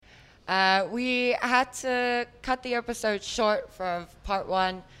We had to cut the episode short for part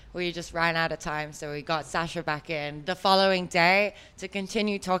one. We just ran out of time, so we got Sasha back in the following day to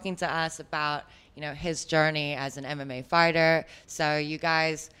continue talking to us about, his journey as an MMA fighter. So you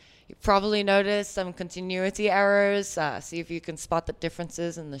guys probably noticed some continuity errors. See if you can spot the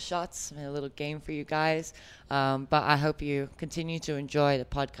differences in the shots. A little game for you guys. But I hope you continue to enjoy the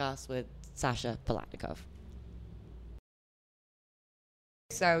podcast with Sasha Palatnikov.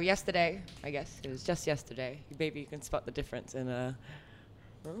 So yesterday, I guess it was just yesterday, maybe you can spot the difference in I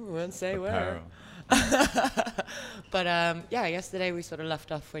won't say where. But yesterday we sort of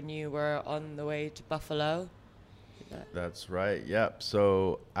left off when you were on the way to Buffalo. That's right. Yep.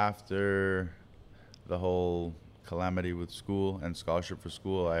 So after the whole calamity with school and scholarship for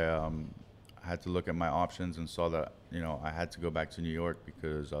school, I had to look at my options and saw that I had to go back to New York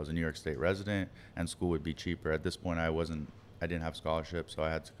because I was a New York State resident and school would be cheaper. At this point, I didn't have scholarship, so I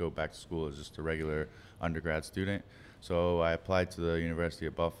had to go back to school as just a regular undergrad student. So I applied to the University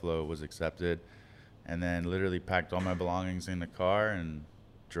of Buffalo, was accepted, and then literally packed all my belongings in the car and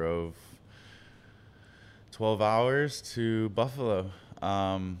drove 12 hours to Buffalo.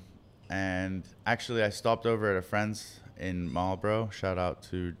 And actually, I stopped over at a friend's in Marlboro. Shout out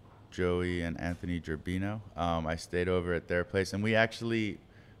to Joey and Anthony Gerbino. I stayed over at their place, and we actually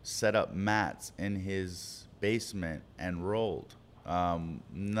set up mats in his basement and rolled.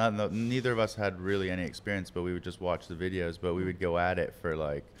 Neither of us had really any experience, but we would just watch the videos, but we would go at it for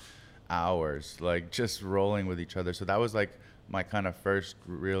like hours, like just rolling with each other. So that was like my kind of first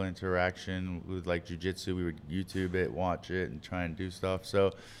real interaction with like jiu-jitsu. We would YouTube it, watch it, and try and do stuff.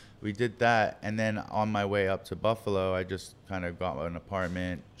 So we did that, and then on my way up to Buffalo, I just kind of got an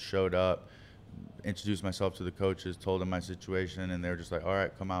apartment, showed up, introduced myself to the coaches, told them my situation, and they were just like, all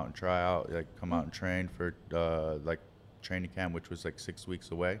right, come out and try out, like come out and train for like training camp, which was like 6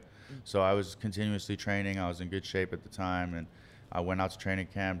 weeks away. So I was continuously training. I was in good shape at the time, and I went out to training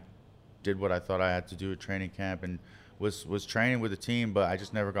camp, did what I thought I had to do at training camp, and was training with the team, but I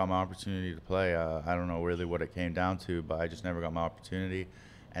just never got my opportunity to play. I don't know really what it came down to, but I just never got my opportunity.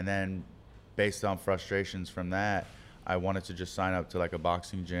 And then based on frustrations from that, I wanted to just sign up to like a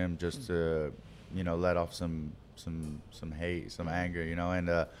boxing gym just to let off some hate, some anger,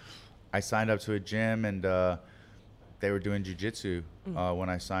 and I signed up to a gym, and they were doing jiu-jitsu when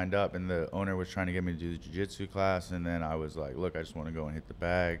I signed up, and the owner was trying to get me to do the jiu-jitsu class, and then I was like, look, I just want to go and hit the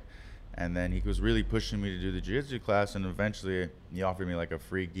bag. And then he was really pushing me to do the jiu-jitsu class, and eventually he offered me like a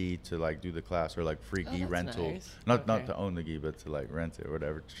free gi to like do the class, or like free gi rental. Nice. Not to own the gi, but to like rent it or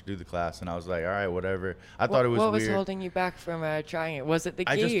whatever to do the class. And I was like, all right, whatever. I thought it was weird. What was holding you back from trying it? Was it the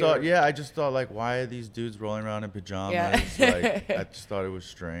gi? I just thought like, why are these dudes rolling around in pajamas? Yeah. Like, I just thought it was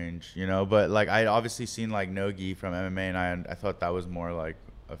strange, But like, I'd obviously seen like no gi from MMA, and I thought that was more like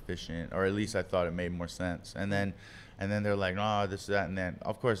efficient, or at least I thought it made more sense. And then they're like, no, this, that, and then,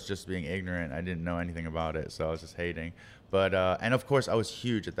 of course, just being ignorant, I didn't know anything about it, so I was just hating. But, and of course, I was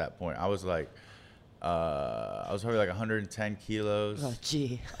huge at that point. I was like, I was probably like 110 kilos. Oh,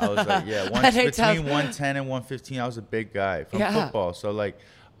 gee. I was like, yeah, between 110 and 115, I was a big guy from football. So, like,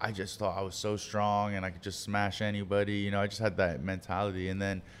 I just thought I was so strong and I could just smash anybody. I just had that mentality. And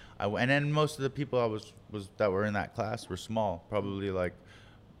then most of the people that were in that class were small, probably like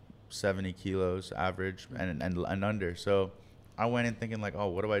 70 kilos average and under. So I went in thinking like, oh,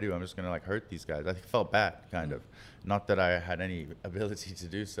 what do I do? I'm just going to like hurt these guys. I felt bad, kind of. Not that I had any ability to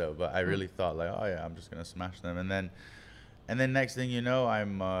do so, but I really thought like, oh yeah, I'm just going to smash them. And then next thing you know,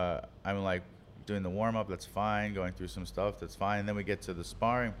 I'm like doing the warm up. That's fine. Going through some stuff. That's fine. And then we get to the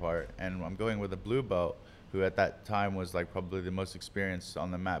sparring part, and I'm going with a blue belt who at that time was like probably the most experienced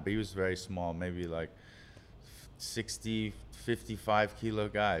on the mat, but he was very small, maybe like 60, 55 kilo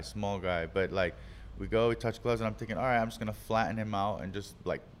guy, small guy. But like we touch gloves, and I'm thinking, all right, I'm just gonna flatten him out and just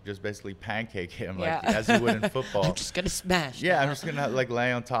basically pancake him like as you would in football. I'm just gonna smash. Yeah, I'm just gonna like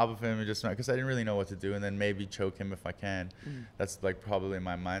lay on top of him and just, because I didn't really know what to do, and then maybe choke him if I can. That's like probably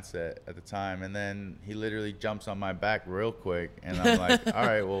my mindset at the time. And then he literally jumps on my back real quick, and I'm like, all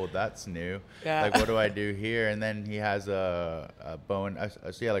right, well that's new. Yeah. Like, what do I do here? And then he has a bow and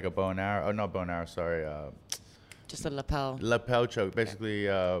like a bow and arrow. Oh, not bow and arrow. Sorry. Just a lapel. Lapel choke, basically.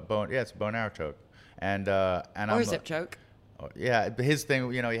 It's a bow and arrow choke, and or zip choke. Yeah, his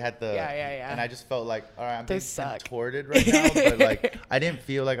thing, he had the. Yeah. And I just felt like, all right, I'm being contorted right now, but like I didn't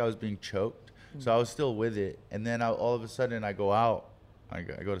feel like I was being choked, so I was still with it. And then all of a sudden I go out, I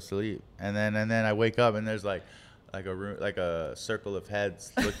go to sleep, and then I wake up and there's like a room, like a circle of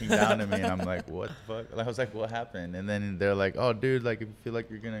heads looking down at me, and I'm like, what the fuck? I was like, what happened? And then they're like, oh, dude, like if you feel like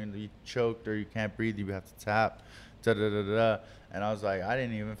you're gonna be choked or you can't breathe, you have to tap da da da da. And I was like, I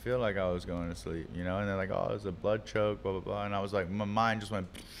didn't even feel like I was going to sleep, you know. And they're like, oh, it was a blood choke, blah blah blah. And I was like, my mind just went.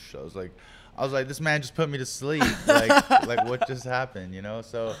 I was like, this man just put me to sleep. Like what just happened, you know?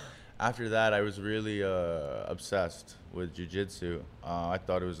 So after that, I was really obsessed with jiu-jitsu. I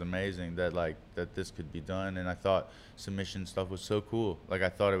thought it was amazing that this could be done, and I thought submission stuff was so cool. Like I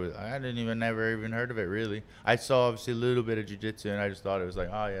thought it was. I didn't even never even heard of it really. I saw obviously a little bit of jiu-jitsu, and I just thought it was like,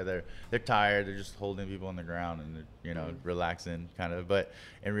 oh yeah, they're tired. They're just holding people on the ground and they're, relaxing kind of. But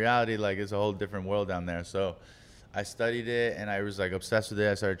in reality, like it's a whole different world down there. So I studied it and I was like obsessed with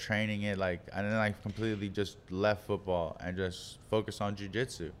it. I started training it, and then I completely just left football and just focused on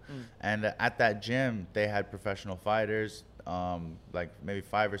jiu-jitsu. And at that gym, they had professional fighters, like maybe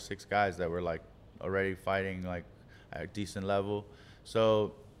 5 or 6 guys that were like already fighting like at a decent level.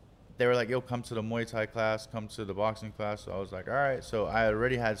 So they were like, yo, come to the Muay Thai class, come to the boxing class. So I was like, all right. So I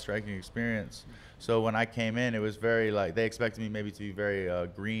already had striking experience. So when I came in, it was very like, they expected me maybe to be very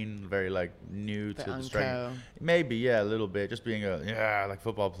green, very like new to the striking. Maybe, yeah, a little bit, just being like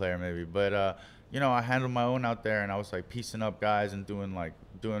football player maybe. But, I handled my own out there, and I was like piecing up guys and doing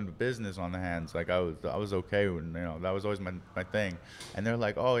the business on the hands. Like I was okay with, that was always my thing. And they're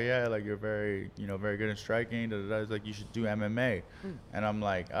like, oh yeah, like you're very, very good in striking. I was like, you should do MMA. And I'm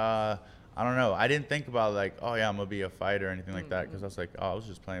like, I don't know. I didn't think about like, oh yeah, I'm gonna be a fighter or anything like that, because I was like, oh, I was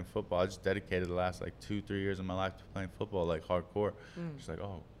just playing football. I just dedicated the last like 2-3 years of my life to playing football, like hardcore. Just like,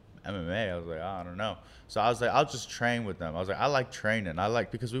 oh, MMA. I was like, oh, I don't know. So I was like, I'll just train with them. I was like, I like training.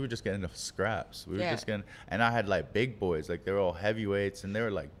 Because we were just getting into scraps. We were just getting, and I had like big boys, like they were all heavyweights and they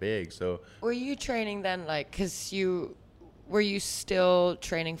were like big. So were you training then, like, were you still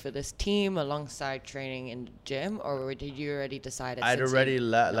training for this team alongside training in the gym, or did you already decide? I'd already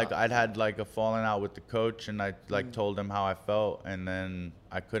like I'd had like a falling out with the coach, and I like told him how I felt, and then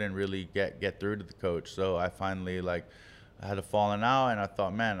I couldn't really get through to the coach. So I finally I had a falling out, and I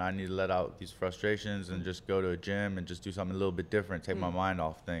thought, man, I need to let out these frustrations and just go to a gym and just do something a little bit different, take my mind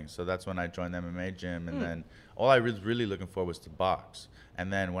off things. So that's when I joined the MMA gym, and then all I was really looking for was to box.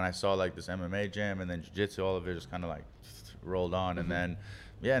 And then when I saw like this MMA gym and then jiu-jitsu, all of it just kind of like rolled on. And then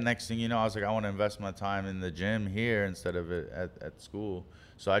next thing you know, I was like, I want to invest my time in the gym here instead of it at school.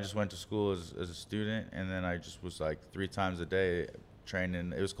 So I just went to school as a student, and then I just was like 3 times a day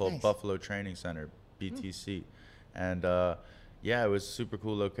training. It was called Buffalo Training Center, BTC. And it was a super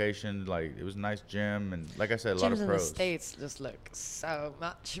cool location. Like it was a nice gym, and like I said, a lot of pros. Gyms in the States just look so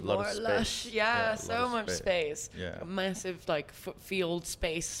much more lush. Yeah, so much space. Yeah, a massive like field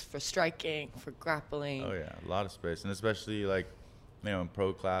space for striking, for grappling. Oh yeah, a lot of space, and especially like, in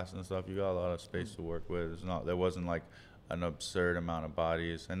pro class and stuff, you got a lot of space to work with. There wasn't like an absurd amount of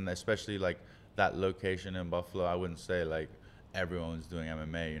bodies, and especially like that location in Buffalo, I wouldn't say like everyone's doing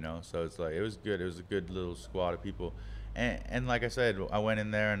MMA, so it's like it was good. It was a good little squad of people, and like I said, I went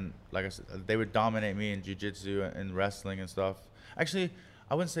in there, and like I said, they would dominate me in jiu-jitsu and wrestling and stuff. Actually,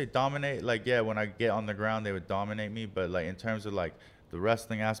 I wouldn't say dominate. Like when I get on the ground, they would dominate me, but like in terms of like the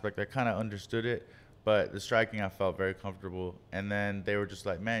wrestling aspect, I kind of understood it. But the striking, I felt very comfortable. And then they were just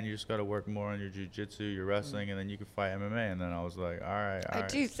like, man, you just got to work more on your jiu-jitsu, your wrestling, and then you can fight MMA. And then I was like, all right. I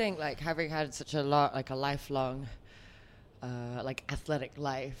do think like having had such a lifelong like athletic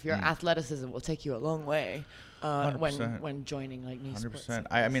life, your athleticism will take you a long way when joining like new 100%. sports.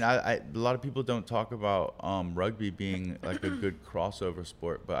 I mean, a lot of people don't talk about rugby being like a good crossover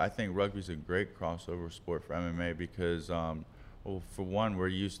sport, but I think rugby's a great crossover sport for MMA because, well, for one, we're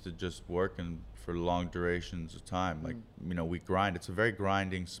used to just working for long durations of time. Like, we grind. It's a very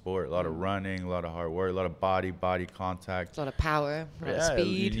grinding sport. A lot of running, a lot of hard work, a lot of body contact. A lot of power, a lot of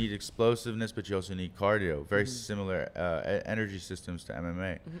speed. You need explosiveness, but you also need cardio. Very similar energy systems to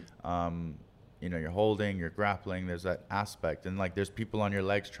MMA. You're holding, you're grappling. There's that aspect. And, like, there's people on your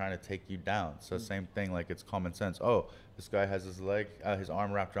legs trying to take you down. So same thing. Like, it's common sense. Oh, this guy has his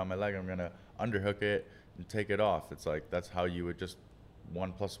arm wrapped around my leg. I'm going to underhook it and take it off. It's like that's how you would just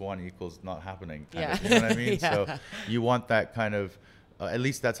 1 + 1 = not happening. You know what I mean? So you want that kind of, at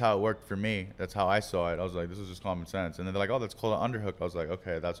least that's how it worked for me. That's how I saw it. I was like, this is just common sense. And then they're like, oh, that's called an underhook. I was like,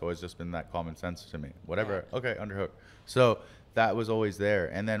 okay, that's always just been that common sense to me. Whatever. Yeah. Okay, underhook. So that was always there.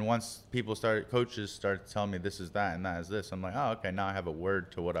 And then once coaches started telling me this is that and that is this, I'm like, oh, okay, now I have a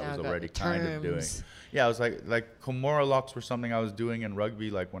word to what I was already kind of doing. Yeah, I was like Kimura locks were something I was doing in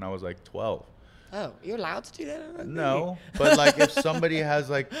rugby like when I was like 12. Oh, you're allowed to do that in rugby? No, but like if somebody has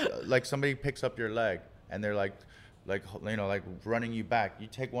like somebody picks up your leg and they're like like, you know, like running you back. You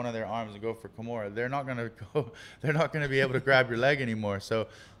take one of their arms and go for Kimura, they're not gonna go. They're not gonna be able to grab your leg anymore. So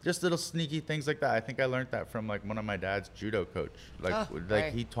just little sneaky things like that. I think I learned that from like one of my dad's judo coach. Like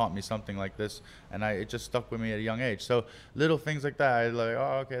right. he taught me something like this, and it just stuck with me at a young age. So little things like that, I like,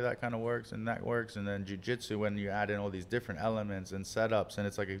 oh, okay, that kind of works and that works. And then jiu-jitsu, when you add in all these different elements and setups, and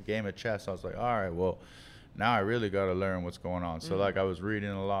it's like a game of chess. I was like, all right, well, now I really got to learn what's going on. So like I was reading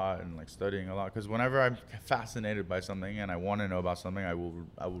a lot and like studying a lot, because whenever I'm fascinated by something and I want to know about something, I will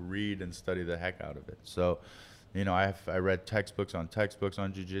read and study the heck out of it. So, you know, I read textbooks on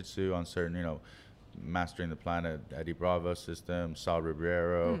jiu-jitsu, on certain, you know, Mastering the Planet, Eddie Bravo system, Sal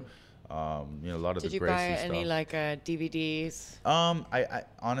Ribeiro, you know, a lot of Did the you Gracie buy stuff. any like DVDs? I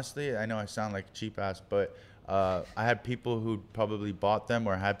honestly, I know I sound like a cheap ass, but I had people who probably bought them,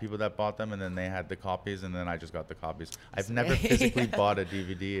 or had people that bought them, and then they had the copies, and then I just got the copies. I've never physically bought a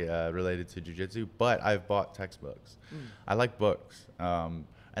DVD related to jiu-jitsu, but I've bought textbooks. I like books.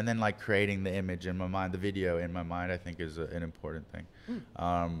 And then like creating the image in my mind, the video in my mind, I think is an important thing.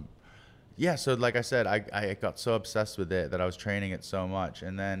 Yeah, so like I said, I got so obsessed with it that I was training it so much.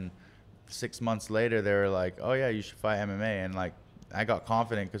 And then 6 months later, they were like, oh yeah, you should fight MMA. And like, I got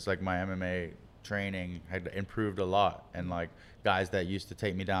confident because like my MMA training had improved a lot, and like guys that used to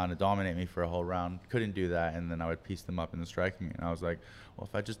take me down and dominate me for a whole round couldn't do that, and then I would piece them up in the striking. And I was like, well,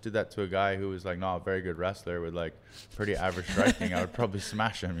 if I just did that to a guy who was like not a very good wrestler with like pretty average striking, I would probably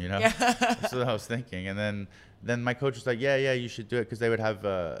smash him, you know. That's what I was thinking. And then my coach was like, yeah, you should do it, because they would have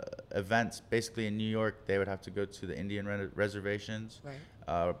events basically in New York. They would have to go to the Indian reservations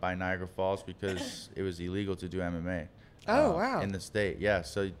by Niagara Falls, because it was illegal to do MMA. In the state. Yeah,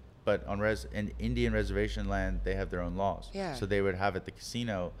 so but in Indian reservation land, they have their own laws. Yeah. So they would have at the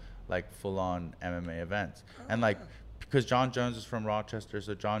casino like full-on MMA events. And like, because John Jones is from Rochester,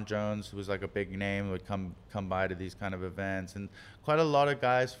 so John Jones, who was like a big name, would come by to these kind of events. And quite a lot of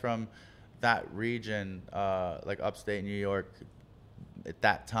guys from that region, like upstate New York, at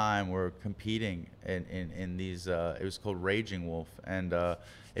that time were competing in these, it was called Raging Wolf. And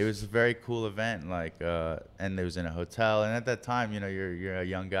it was a very cool event, like, and it was in a hotel. And at that time, you know, you're a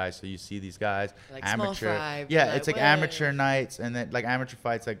young guy, so you see these guys, like amateur. Small Yeah, it's like amateur nights, and then like amateur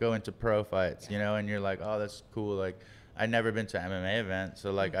fights that go into pro fights, you know, and you're like, oh, that's cool. Like, I'd never been to an MMA event,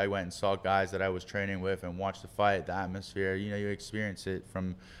 so like I went and saw guys that I was training with and watched the fight, the atmosphere. You know, you experience it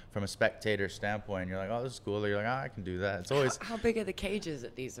from a spectator standpoint. You're like, oh, this is cool. You're like, oh, I can do that. It's always how big are the cages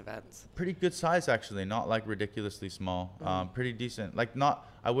at these events? pretty good size, actually. Not like ridiculously small. Pretty decent. Like, not,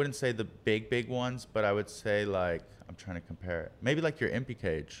 I wouldn't say the big ones, but I would say like, I'm trying to compare it. Maybe like your Impy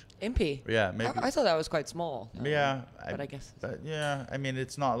cage. Impy? Yeah, maybe. I thought that was quite small. Yeah, but I guess. Yeah, I mean,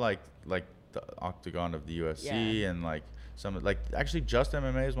 it's not like the octagon of the UFC and like some, like, actually just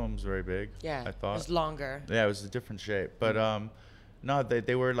MMA's one was very big. Yeah, I thought. It was longer. Yeah, it was a different shape, but no,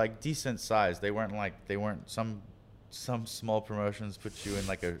 they were like decent size. They weren't some small promotions put you in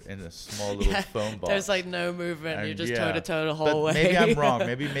like in a small little phone box. There's like no movement. And you're just toe to toe the whole but way. Maybe I'm wrong.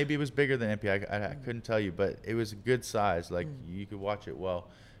 Maybe it was bigger than Impy. I couldn't tell you, but it was a good size. Like you could watch it well.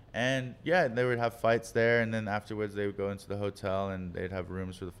 And yeah, they would have fights there, and then afterwards they would go into the hotel and they'd have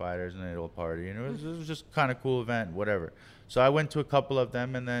rooms for the fighters, and they'd all party. And it was just kind of cool event, whatever. So I went to a couple of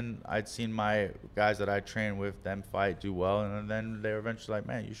them, and then I'd seen my guys that I trained with them fight, do well, and then they were eventually like,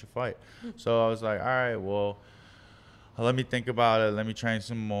 man, you should fight. So I was like, all right, well, let me think about it. Let me train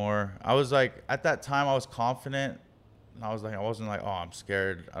some more. I was like, at that time, I was confident. I was like, I wasn't like, oh, I'm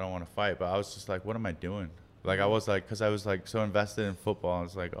scared, I don't want to fight. But I was just like, what am I doing? Like, I was like, because I was like so invested in football. I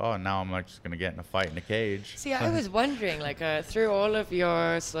was like, oh, now I'm like just going to get in a fight in a cage. See, I was wondering, like, through all of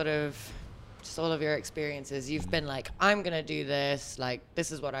your just all of your experiences, you've been like, I'm going to do this. Like,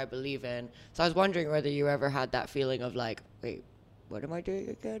 this is what I believe in. So I was wondering whether you ever had that feeling of like, wait, what am I doing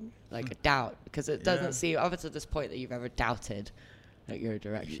again? Like a doubt. Because it doesn't seem, up to this point, that you've ever doubted like your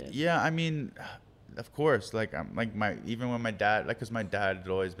direction. Yeah, I mean, of course, like I'm like even when my dad, like, because my dad had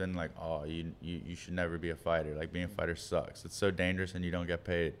always been like, oh, you should never be a fighter. Like, being a fighter sucks. It's so dangerous and you don't get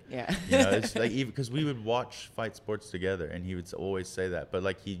paid. Yeah. You know, it's like, even because we would watch fight sports together, and he would always say that. But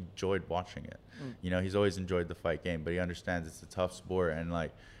like, he enjoyed watching it. You know, he's always enjoyed the fight game, but he understands it's a tough sport, and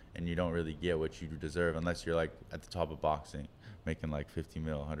like, and you don't really get what you deserve unless you're like at the top of boxing, making like 50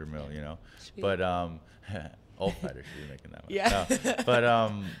 mil, 100 mil. You know, Sweet. But all fighters should be making that much. Yeah.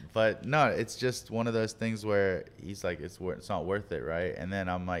 No. But no, it's just one of those things where he's like, it's not worth it, right? And then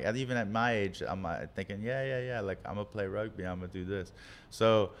I'm like, even at my age, I'm thinking, yeah, like, I'm gonna play rugby, I'm gonna do this.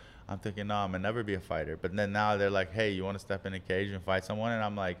 So I'm thinking, no, I'm gonna never be a fighter. But then now they're like, hey, you want to step in a cage and fight someone? And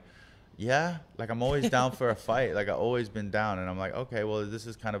I'm like, yeah, like, I'm always down for a fight. Like, I've always been down. And I'm like, okay, well, this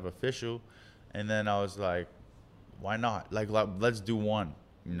is kind of official. And then I was like, why not? Like, let's do one.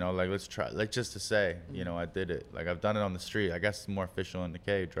 You know, like, let's try. Like, just to say, you know, I did it. Like, I've done it on the street. I guess it's more official in the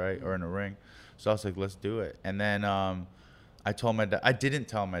cage, right? Or in a ring. So I was like, let's do it. And then I told my dad. I didn't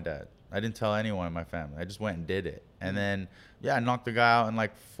tell my dad. I didn't tell anyone in my family. I just went and did it. And then, yeah, I knocked the guy out in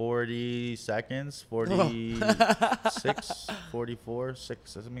like 40 seconds, 46, 44,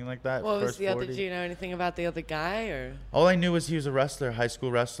 6, something like that. What was First the other? 40. Do you know anything about the other guy or? All I knew was he was a wrestler, high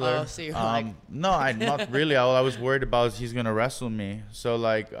school wrestler. Oh, so you're like... No, not really. All I was worried about is he's gonna wrestle me. So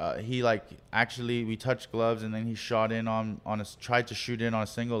like, he like actually we touched gloves, and then he shot in on a, tried to shoot in on a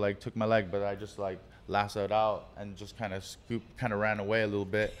single, like took my leg, but I just like lassoed out and just kind of ran away a little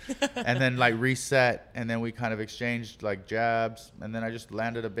bit, and then like reset, and then we kind of exchanged like jabs, and then I just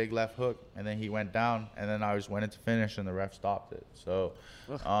landed a big left hook, and then he went down, and then I just went into finish, and the ref stopped it. So,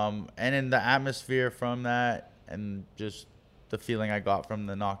 and in the atmosphere from that, and just the feeling I got from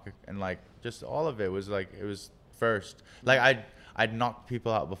the knock, and like just all of it was like, it was first. Like I'd knocked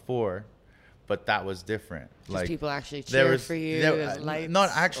people out before, but that was different. Like, people actually cheered for you. Not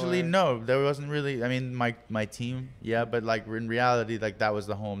actually, no. There wasn't really. I mean, my team, yeah, but like in reality, like that was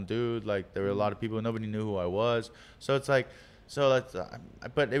the home dude. Like there were a lot of people. Nobody knew who I was. So it's like,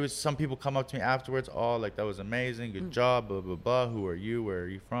 but it was, some people come up to me afterwards. Oh, like that was amazing. Good job. Blah blah blah. Who are you? Where are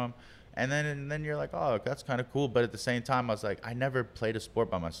you from? And then you're like, oh, that's kind of cool. But at the same time, I was like, I never played a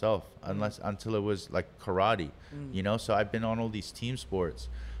sport by myself until it was like karate, you know. So I've been on all these team sports.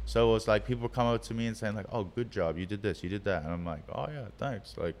 So it was like people come up to me and saying like, oh, good job, you did this, you did that. And I'm like, oh yeah,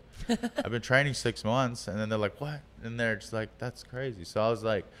 thanks. Like, I've been training 6 months. And then they're like, what? And they're just like, that's crazy. So I was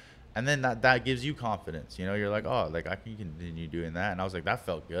like, and then that gives you confidence, you know. You're like, oh, like I can continue doing that. And I was like, that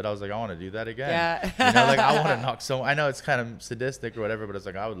felt good. I was like, I want to do that again. Yeah. You know, like I want to knock someone. I know it's kind of sadistic or whatever, but it's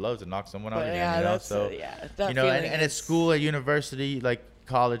like, I would love to knock someone out again. Yeah, you know? that's So you know, and at school, at university, like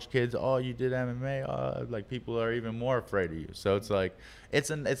college kids, oh, you did MMA, like people are even more afraid of you. So it's like, it's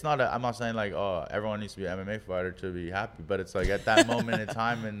not I'm not saying like, oh, everyone needs to be an MMA fighter to be happy, but it's like at that moment in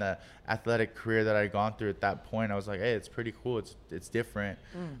time in the athletic career that I'd gone through at that point, I was like, hey, it's pretty cool, it's different.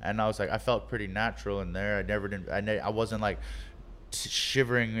 And I was like, I felt pretty natural in there. I wasn't like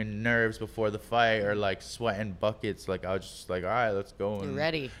shivering in nerves before the fight or like sweating buckets. Like I was just like, all right, let's go. You're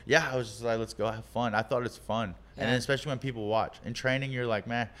ready. Yeah, I was just like, let's go have fun. I thought it's fun. And then especially when people watch. In training, you're like,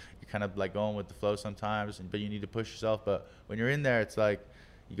 man, you're kind of like going with the flow sometimes, but you need to push yourself. But when you're in there, it's like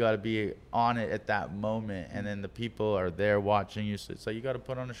you got to be on it at that moment, and then the people are there watching you. So it's like you got to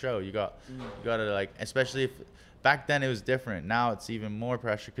put on a show. You got to like, especially if back then it was different. Now it's even more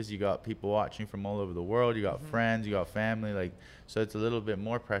pressure because you got people watching from all over the world. You got friends, you got family, like, so it's a little bit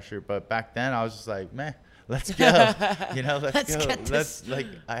more pressure. But back then I was just like, man, let's go. You know, let's go. Let's like,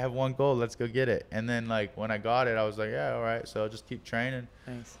 I have one goal. Let's go get it. And then like when I got it, I was like, yeah, all right. So I'll just keep training,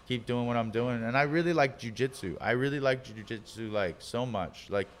 keep doing what I'm doing. And I really like jiu-jitsu. I really like jiu-jitsu like so much,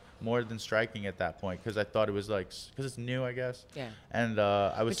 like more than striking at that point, because I thought it was like, because it's new, I guess. Yeah. And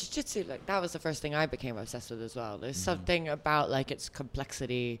I was. But jiu-jitsu, like that was the first thing I became obsessed with as well. There's something about like its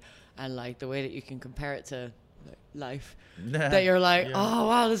complexity and like the way that you can compare it to life that you're like, oh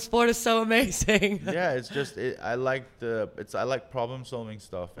wow, this sport is so amazing. Yeah, it's just I like problem solving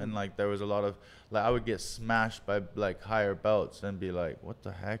stuff, and like there was a lot of like I would get smashed by like higher belts and be like, what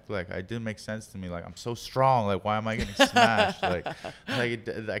the heck, like it didn't make sense to me, like I'm so strong, like why am I getting smashed? like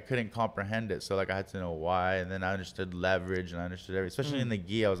I couldn't comprehend it, so like I had to know why. And then I understood leverage, and I understood everything, especially in the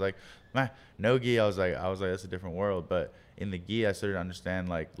gi. I was like, man, no gi, I was like that's a different world. But in the gi, I started to understand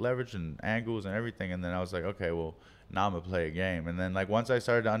like leverage and angles and everything. And then I was like, okay, well, now I'm gonna play a game. And then like once I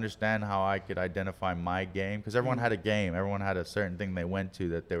started to understand how I could identify my game, because everyone had a game, everyone had a certain thing they went to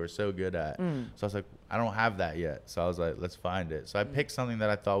that they were so good at. So I was like, I don't have that yet. So I was like, let's find it. So I picked something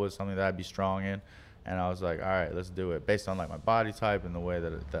that I thought was something that I'd be strong in. And I was like, all right, let's do it, based on like my body type and the way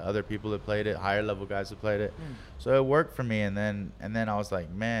that the other people that played it, higher level guys that played it. So it worked for me. And then I was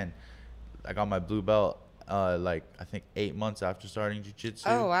like, man, I got my blue belt like I think 8 months after starting jiu-jitsu.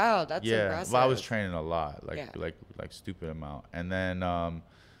 Oh wow, that's impressive. Well, I was training a lot, like stupid amount. And then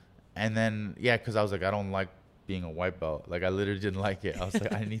yeah, because I was like, I don't like being a white belt. Like I literally didn't like it. I was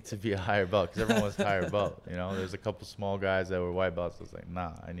like, I need to be a higher belt, because everyone was higher belt. You know, there's a couple small guys that were white belts. I was like,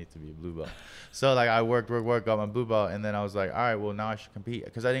 nah, I need to be a blue belt. So like I worked, got my blue belt, and then I was like, all right, well now I should compete,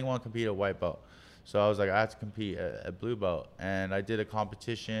 because I didn't want to compete at white belt. So I was like, I have to compete at blue belt, and I did a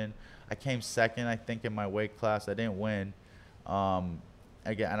competition. I came second, I think, in my weight class. I didn't win.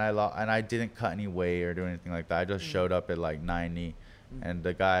 Again, and I didn't cut any weight or do anything like that. I just showed up at like 90, and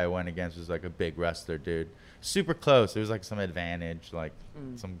the guy I went against was like a big wrestler dude. Super close. There was like some advantage, like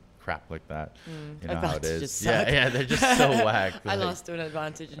some crap like that. You know how it Advantages is. suck. Yeah, they're just so whack. I like- lost to an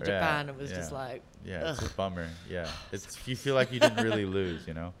advantage in Japan and was just like, yeah, it's ugh. a bummer. Yeah, it's you feel like you didn't really lose,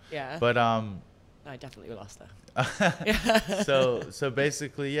 you know. Yeah. But I definitely lost there. so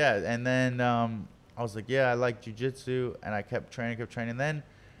basically, yeah, and then I was like, yeah, I like jujitsu, and I kept training.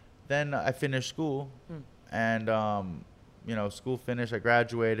 Then I finished school, and you know, school finished. I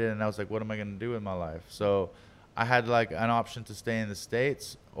graduated, and I was like, what am I gonna do with my life? So I had like an option to stay in the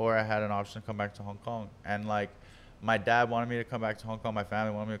States, or I had an option to come back to Hong Kong. And like, my dad wanted me to come back to Hong Kong. My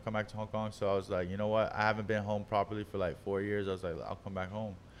family wanted me to come back to Hong Kong. So I was like, you know what? I haven't been home properly for like 4 years. I was like, I'll come back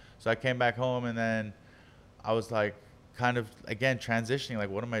home. So I came back home, and then I was like, kind of again transitioning. Like,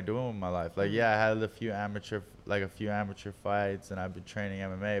 what am I doing with my life? Like, yeah, I had a few amateur fights, and I've been training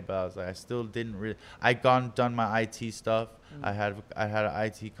MMA. But I was like, I still didn't really. I done my IT stuff. I had an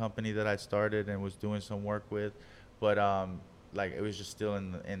IT company that I started and was doing some work with, but like it was just still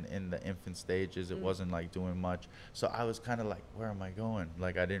in the infant stages. It wasn't like doing much. So I was kind of like, where am I going?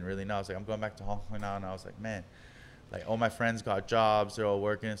 Like, I didn't really know. I was like, I'm going back to Hong Kong now, and I was like, man. Like, all my friends got jobs, they're all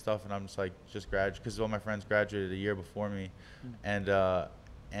working and stuff, and I'm just like, just graduated, because all my friends graduated a year before me, and I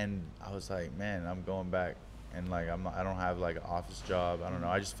was like, man, I'm going back, and like, I don't have like an office job, I don't know,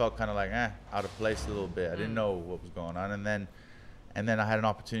 I just felt kind of like, out of place a little bit, I didn't know what was going on, and then I had an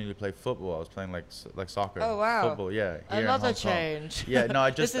opportunity to play football. I was playing like soccer. Oh, wow. Football, yeah. Here in Another Hong Kong. change. Yeah, no, I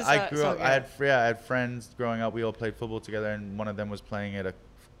just I grew up. sorry. I had friends growing up. We all played football together, and one of them was playing at a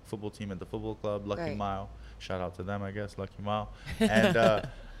football team at the football club, Lucky Right. Mile. Shout out to them, I guess, Lucky Mile. And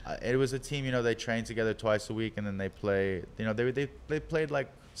it was a team. You know, they trained together twice a week, and then they play. You know, they played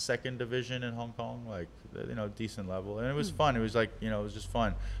like second division in Hong Kong, like, you know, decent level, and it was fun. It was like, you know, it was just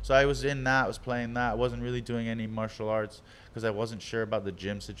fun. So I was in that, I was playing that. I wasn't really doing any martial arts because I wasn't sure about the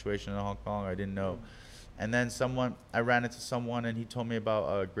gym situation in Hong Kong. I didn't know. And then I ran into someone, and he told me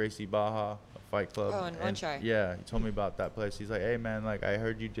about Gracie Baja, a fight club. Oh, in Wan Chai. Yeah, he told me about that place. He's like, hey man, like, I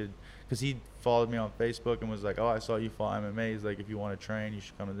heard you did, because he followed me on Facebook and was like, oh, I saw you fought MMA. He's like, if you want to train, you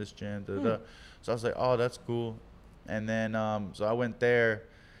should come to this gym. Da, da, da. So I was like, oh, that's cool. And then so I went there,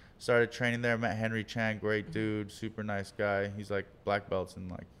 started training there. Met Henry Chan, great dude, super nice guy. He's like black belts in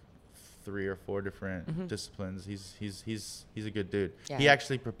like 3 or 4 different disciplines. He's a good dude. Yeah. He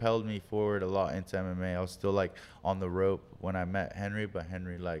actually propelled me forward a lot into MMA. I was still like on the rope when I met Henry, but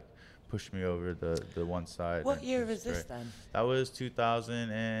Henry like pushed me over the one side. What and year it was this great. then? That was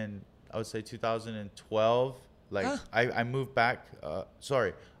 2000 and I would say 2012. Like I moved back. I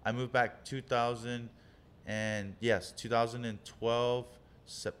moved back 2012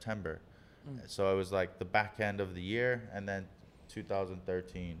 September. So it was like the back end of the year, and then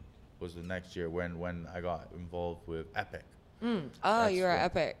 2013 was the next year when I got involved with Epic. Oh, That's you were when-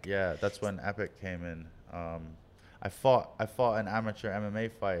 Epic. Yeah, that's when Epic came in. I fought an amateur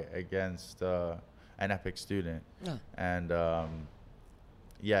MMA fight against an Epic student, Oh. and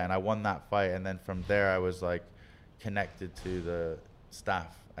and I won that fight. And then from there, I was like connected to the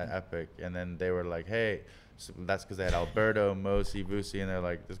staff at Epic, and then they were like, "Hey." So that's because they had Alberto, Mosi, Vusi, and they're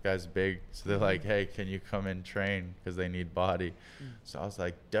like, this guy's big. So they're like, hey, can you come and train? Because they need body. So I was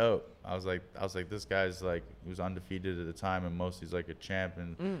like, dope. I was like, this guy's like, he was undefeated at the time, and Mosi's like a champ,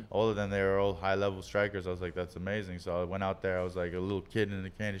 and all of them, they were all high level strikers. I was like, that's amazing. So I went out there. I was like a little kid in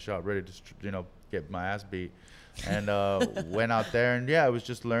the candy shop, ready to, get my ass beat. And went out there, and yeah, I was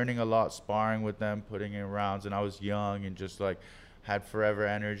just learning a lot, sparring with them, putting in rounds, and I was young and just like had forever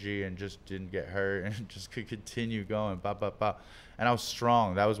energy and just didn't get hurt and just could continue going, and I was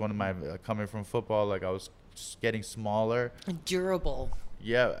strong. That was one of my coming from football, like I was just getting smaller. Durable.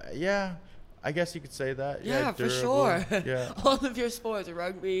 Yeah, I guess you could say that. Yeah, for durable. sure. Yeah. All of your sports,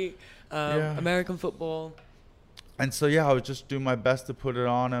 rugby, American football. And so yeah, I would just do my best to put it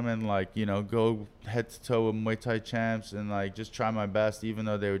on them, and like, go head to toe with Muay Thai champs, and like just try my best, even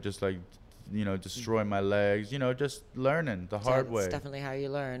though they would just like, destroy my legs, just learning the hard way. That's definitely how you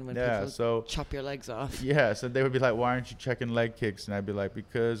learn, when Yeah, people so chop your legs off. yeah, so they would be like, why aren't you checking leg kicks? And I'd be like,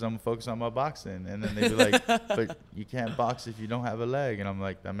 because I'm focused on my boxing. And then they'd be like, but you can't box if you don't have a leg. And I'm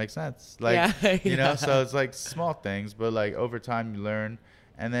like, that makes sense. Like, Yeah, so it's like small things, but like over time you learn.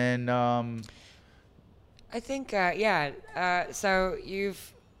 And then I think, so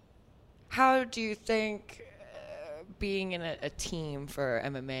how do you think being in a team for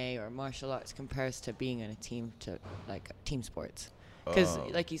MMA or martial arts compares to being in a team to like team sports? Because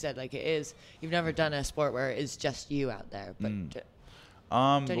like you said, like you've never done a sport where it's just you out there, but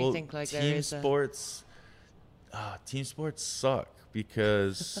don't you think like there is team sports suck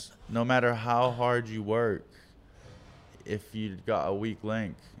because no matter how hard you work, if you got a weak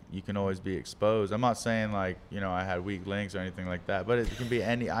link, you can always be exposed. I'm not saying like, you know, I had weak links or anything like that, but it can be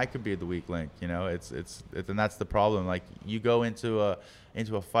I could be the weak link, you know. It's and that's the problem. Like, you go into a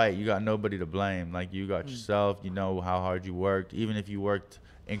fight, you got nobody to blame. Like, you got yourself. You know how hard you worked. Even if you worked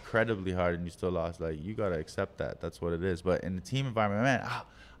incredibly hard and you still lost, like, you got to accept that. That's what it is. But in the team environment, man,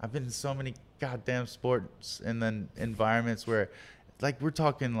 I've been in so many goddamn sports and then environments where, like, we're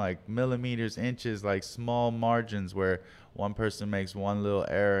talking like millimeters, inches, like small margins where one person makes one little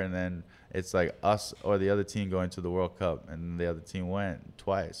error and then it's like us or the other team going to the World Cup and the other team went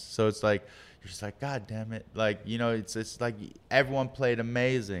twice. So it's like, you're just like, God damn it. Like, you know, it's like everyone played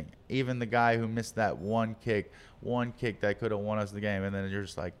amazing. Even the guy who missed that one kick that could have won us the game. And then you're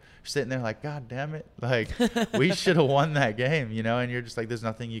just like, you're sitting there like, God damn it. Like, we should have won that game, you know? And you're just like, there's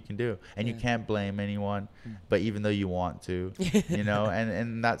nothing you can do. And you can't blame anyone, but even though you want to, you know?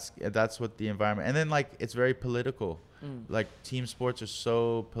 And that's what the environment. And then, like, it's very political. Like, team sports are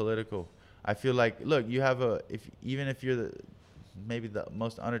so political. I feel like, look, you have even if you're maybe the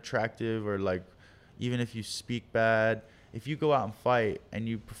most unattractive, or like, even if you speak bad, if you go out and fight and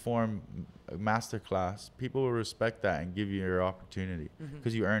you perform a masterclass, people will respect that and give you your opportunity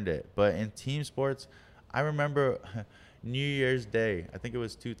because you earned it. But in team sports, I remember New Year's Day, I think it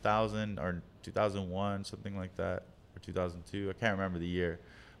was 2000 or 2001, something like that, or 2002. I can't remember the year.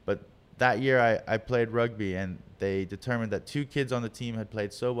 But that year I played rugby, and they determined that 2 kids on the team had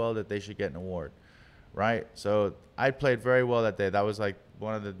played so well that they should get an award, right? So I played very well that day. That was like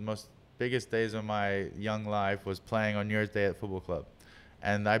one of the most biggest days of my young life, was playing on New Year's Day at football club.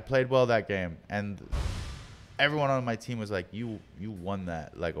 And I played well that game. And everyone on my team was like, you won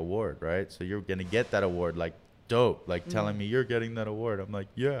that, like, award, right? So you're going to get that award, like, dope, like telling me you're getting that award. I'm like,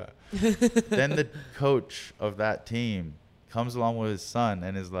 yeah. Then the coach of that team comes along with his son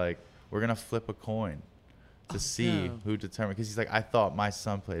and is like, we're going to flip a coin to see who determined. Because he's like, I thought my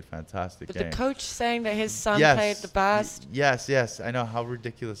son played fantastic But game. the coach saying that his son played the best. Yes. I know. How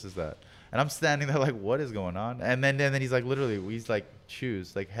ridiculous is that? And I'm standing there like, what is going on? And then he's like, literally, he's like,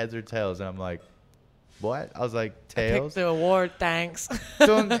 choose, like, heads or tails. And I'm like, what? I was like, tails. I picked the award, thanks. He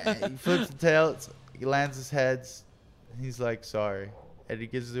flips the tails. He lands his heads. He's like, sorry. And he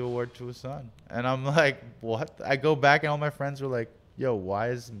gives the award to his son. And I'm like, what? I go back and all my friends were like, yo,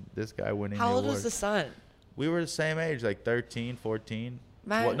 why is this guy winning the award? How old was the son? We were the same age, like 13, 14.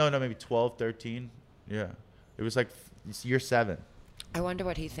 Man. No, maybe 12, 13. Yeah. It was like year 7. I wonder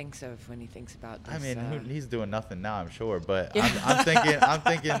what he thinks of when he thinks about this. I mean, he's doing nothing now, I'm sure. But Yeah. I'm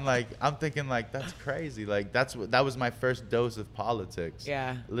thinking like that's crazy. Like, that was my first dose of politics.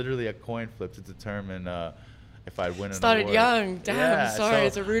 Yeah. Literally a coin flip to determine if I'd win an Started award. young. Damn, Yeah, sorry, so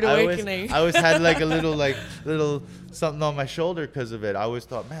it's a rude awakening. I always had like a little something on my shoulder because of it. I always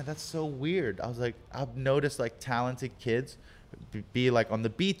thought, man, that's so weird. I was like, I've noticed like talented kids be like on the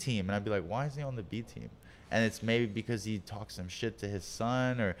B team, and I'd be like, why is he on the B team? And it's maybe because he talks some shit to his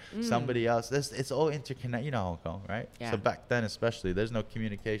son or somebody else. It's all interconnected. You know Hong Kong, right? Yeah. So back then especially, there's no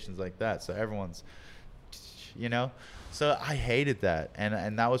communications like that. So everyone's, you know. So I hated that.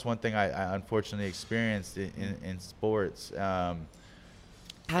 And that was one thing I unfortunately experienced in sports. How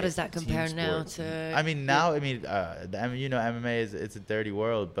does that team compare now sports. to... I mean, now, you know, MMA it's a dirty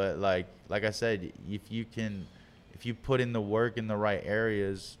world. But like I said, if you put in the work in the right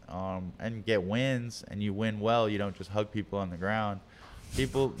areas and get wins, and you win well, you don't just hug people on the ground.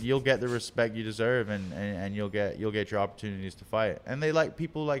 You'll get the respect you deserve, and you'll get your opportunities to fight. And they like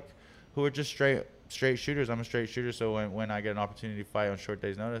people like who are just straight shooters. I'm a straight shooter, so when I get an opportunity to fight on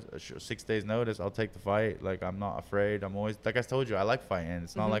 6 days notice, I'll take the fight. Like, I'm not afraid. I'm always, like I told you, I like fighting.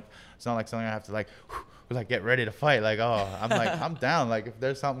 It's not like something I have to like get ready to fight. Like, oh, I'm down. Like, if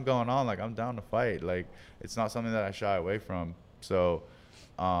there's something going on, like, I'm down to fight. Like, it's not something that I shy away from. So,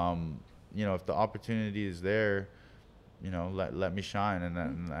 you know, if the opportunity is there, you know, let me shine,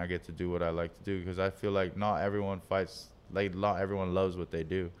 and I get to do what I like to do, because I feel like not everyone fights. Like, not everyone loves what they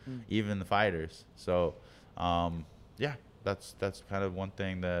do, even the fighters. So, yeah, that's kind of one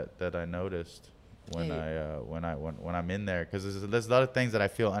thing that I noticed when I'm in there, because there's a lot of things that I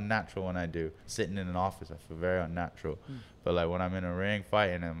feel unnatural when I do. Sitting in an office, I feel very unnatural, but like when I'm in a ring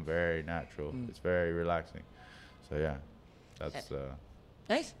fighting, I'm very natural. It's very relaxing. So yeah, that's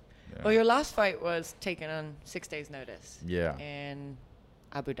Nice. yeah. Well, your last fight was taken on 6 days notice. Yeah. In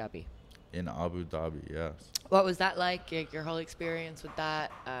Abu Dhabi. In Abu Dhabi, yes. What was that like, your whole experience with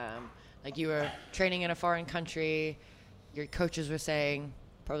that? Like, you were training in a foreign country, your coaches were saying,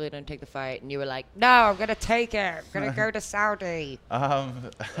 probably don't take the fight, and you were like, no, I'm going to take it. I'm going to go to Saudi.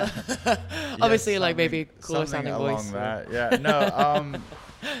 Obviously, like, maybe cooler sounding along voice. That. Yeah, no,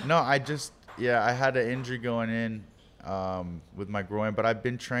 no, I had an injury going in. with my groin, but I've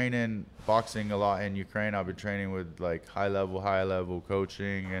been training boxing a lot in Ukraine. I've been training with like high level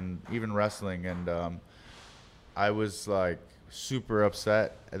coaching and even wrestling. And I was like super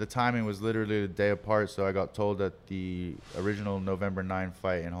upset. At the time, it was literally the day apart. So I got told that the original November 9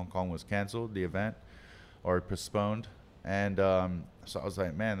 fight in Hong Kong was canceled, the event, or postponed. And so I was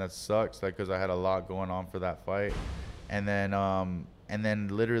like, man, that sucks. Like, cause I had a lot going on for that fight. And then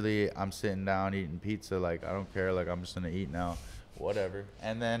literally I'm sitting down eating pizza. Like, I don't care. Like, I'm just going to eat now, whatever.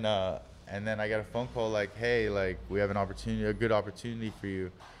 And then I got a phone call like, hey, like we have a good opportunity for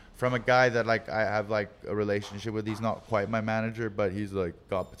you, from a guy that like I have like a relationship with. He's not quite my manager, but he's like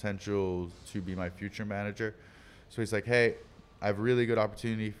got potential to be my future manager. So he's like, hey, I have a really good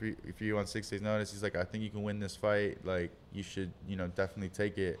opportunity for you on 6 days notice. He's like, I think you can win this fight. Like, you should, definitely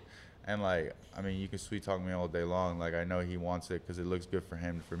take it. And like, I mean, you can sweet talk me all day long. Like, I know he wants it because it looks good for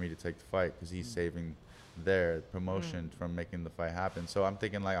him, for me to take the fight, because he's saving their promotion from making the fight happen. So I'm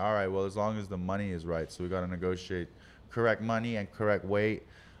thinking like, all right, well, as long as the money is right, so we got to negotiate correct money and correct weight.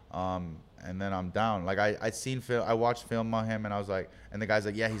 And then I'm down. Like, I watched film on him, and I was like, and the guy's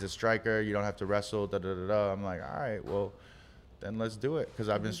like, yeah, he's a striker. You don't have to wrestle. Da da da da. I'm like, all right, well, then let's do it, because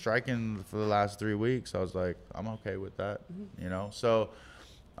I've been striking for the last 3 weeks. I was like, I'm okay with that, So.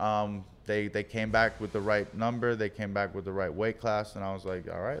 They came back with the right number. They came back with the right weight class, and I was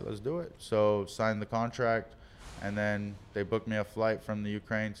like, all right, let's do it. So signed the contract, and then they booked me a flight from the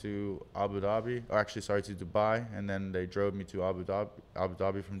Ukraine to Abu Dhabi, or actually, sorry, to Dubai, and then they drove me to Abu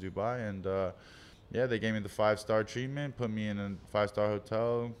Dhabi from Dubai, and yeah, they gave me the 5-star treatment, put me in a 5-star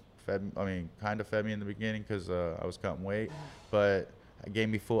hotel, kind of fed me in the beginning because I was cutting weight, but it gave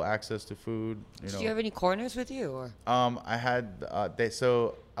me full access to food. Did you have any corners with you, or? I had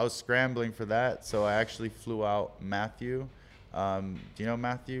so I was scrambling for that. So I actually flew out Matthew. Do you know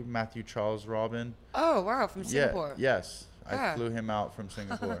Matthew? Matthew Charles Robin. Oh wow, from Singapore. Yeah, yes, I flew him out from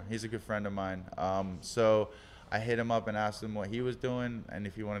Singapore. He's a good friend of mine. So I hit him up and asked him what he was doing and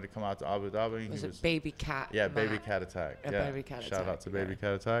if he wanted to come out to Abu Dhabi. Was it Baby Cat? Yeah, Baby Cat Attack. Baby Cat Shout Attack. out to Baby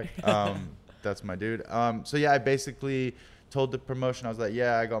Cat Attack. That's my dude. So yeah, I basically told the promotion, I was like,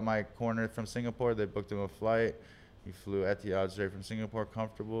 yeah, I got my corner from Singapore. They booked him a flight. He flew Etihad straight from Singapore,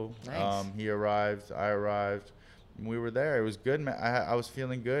 comfortable. Nice. He arrived. I arrived. We were there. It was good, man. I was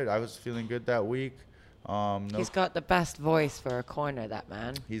feeling good. I was feeling good that week. He's got the best voice for a corner, that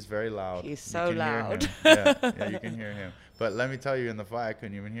man. He's very loud. He's so loud. Yeah, you can hear him. But let me tell you, in the fight, I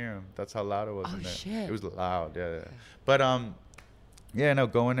couldn't even hear him. That's how loud it was in there. Shit. It was loud, yeah. But,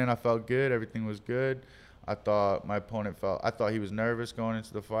 going in, I felt good. Everything was good. I thought my opponent he was nervous going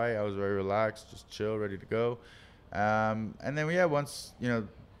into the fight. I was very relaxed, just chill, ready to go. And then, once,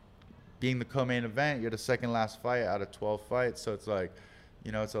 being the co-main event, you're the second last fight out of 12 fights. So it's like,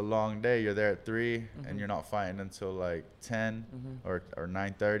 it's a long day. You're there at 3 and you're not fighting until like 10 or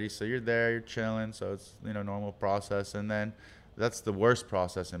 9:30. So you're there, you're chilling. So it's, normal process. And then that's the worst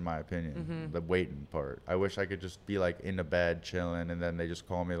process in my opinion, the waiting part. I wish I could just be like in the bed chilling, and then they just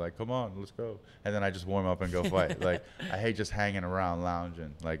call me like, come on, let's go. And then I just warm up and go fight. Like, I hate just hanging around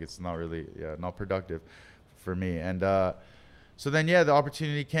lounging. Like, it's not really, not productive for me. And so then, the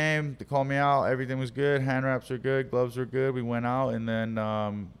opportunity came. They called me out. Everything was good. Hand wraps were good. Gloves were good. We went out, and then,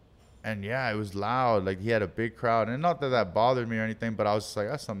 it was loud. Like, he had a big crowd. And not that bothered me or anything, but I was just like,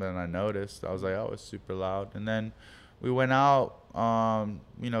 that's something I noticed. I was like, oh, it's super loud. And then we went out,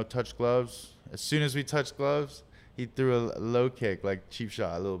 touched gloves. As soon as we touched gloves, he threw a low kick, like cheap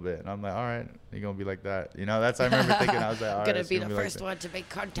shot a little bit. And I'm like, all right, you're going to be like that. I remember thinking, I was like, all right. Going to be the first one to make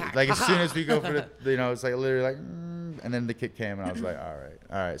contact. Like, as soon as we go for the, it's like literally like, and then the kick came, and I was like, all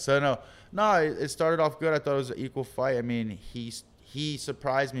right. So, it started off good. I thought it was an equal fight. I mean, he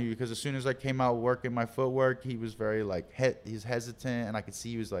surprised me because as soon as I came out working my footwork, he was very, like, he's hesitant, and I could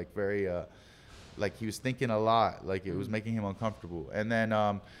see he was, like, very, like, he was thinking a lot. Like, it was making him uncomfortable. And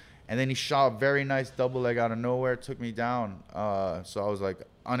then he shot a very nice double leg out of nowhere, took me down. So I was like,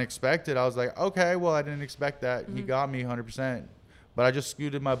 unexpected. I was like, okay, well, I didn't expect that. He got me 100%. But I just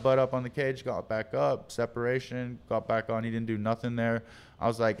scooted my butt up on the cage, got back up, separation, got back on. He didn't do nothing there. I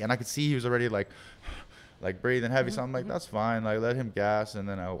was like, and I could see he was already like breathing heavy. So I'm like, that's fine. Like, let him gas, and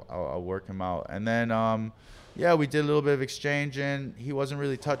then I'll work him out. And then, we did a little bit of exchanging. He wasn't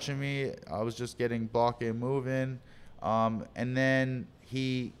really touching me. I was just getting blocked and moving. And then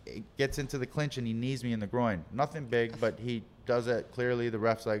he gets into the clinch and he knees me in the groin. Nothing big, but he does it clearly. The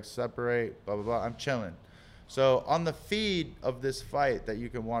ref's like, separate, blah, blah, blah. I'm chilling. So on the feed of this fight that you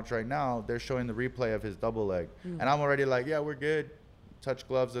can watch right now, they're showing the replay of his double leg. And I'm already like, yeah, we're good. touch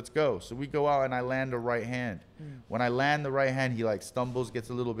gloves, let's go. So we go out and I land a right hand. When I land the right hand, he like stumbles, gets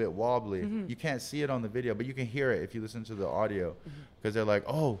a little bit wobbly. You can't see it on the video, but you can hear it if you listen to the audio, because they're like,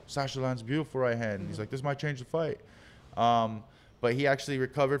 oh, Sasha lands a beautiful right hand. And he's like, this might change the fight. But he actually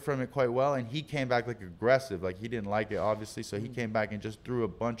recovered from it quite well, and he came back like aggressive. Like, he didn't like it, obviously, so he came back and just threw a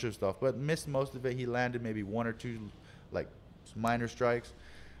bunch of stuff, but missed most of it. He landed maybe one or two like minor strikes.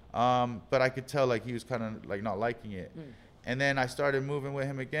 But I could tell like he was kind of like not liking it. And then I started moving with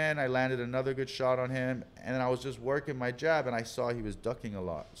him again. I landed another good shot on him, and then I was just working my jab, and I saw he was ducking a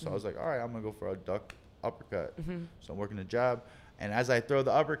lot. So I was like, all right, I'm gonna go for a duck uppercut. So I'm working the jab, and as I throw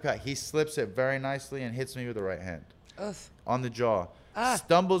the uppercut, he slips it very nicely and hits me with the right hand. On the jaw.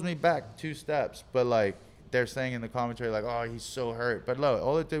 Stumbles me back 2 steps, but like they're saying in the commentary, like, oh, he's so hurt. But look,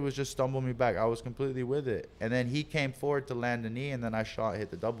 all it did was just stumble me back. I was completely with it. And then he came forward to land a knee, and then I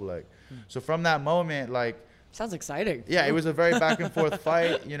hit the double leg. So from that moment, like, sounds exciting. Yeah, it was a very back and forth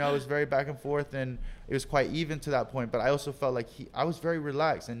fight. You know, it was very back and forth, and it was quite even to that point. But I also felt like I was very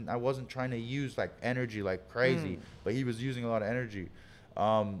relaxed, and I wasn't trying to use like energy like crazy, but he was using a lot of energy.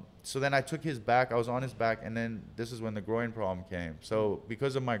 So then I took his back. I was on his back, and then this is when the groin problem came. So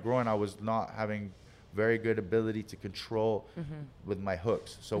because of my groin, I was not having very good ability to control with my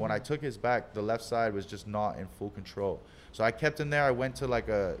hooks. So when I took his back, the left side was just not in full control. So I kept him there. I went to like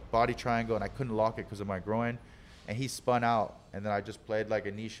a body triangle, and I couldn't lock it because of my groin. And he spun out, and then I just played like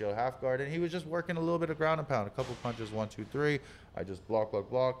a knee shield half guard, and he was just working a little bit of ground and pound, a couple punches, 1, 2, 3. I just block,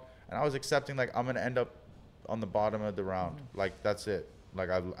 and I was accepting like I'm gonna end up on the bottom of the round. Like, that's it. Like,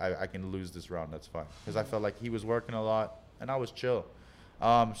 I can lose this round. That's fine, because I felt like he was working a lot, and I was chill.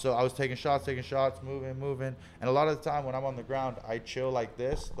 So I was taking shots, moving. And a lot of the time when I'm on the ground, I chill like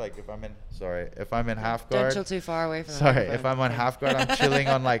this. Like if I'm in half guard. Don't chill too far away from if I'm on half guard, I'm chilling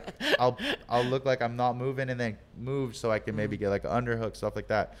on like, I'll look like I'm not moving and then move so I can maybe get like an underhook, stuff like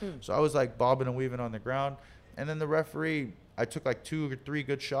that. So I was like bobbing and weaving on the ground. And then the referee, I took like 2 or 3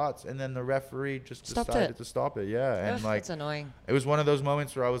 good shots, and then the referee just decided to stop it. Yeah. And like, it's annoying. It was one of those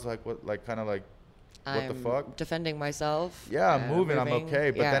moments where I was like, what the fuck? Defending myself. Yeah, I'm moving. I'm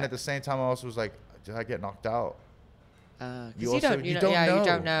okay. But then at the same time, I also was like, did I get knocked out? You don't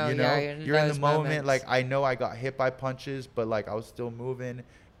know. You know? You're in the moment. Moments. Like, I know I got hit by punches, but like I was still moving.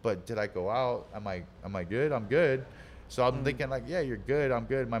 But did I go out? Am I good? I'm good. So I'm thinking like, yeah, you're good. I'm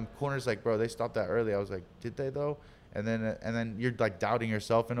good. My corner's like, bro, they stopped that early. I was like, did they though? And then you're like doubting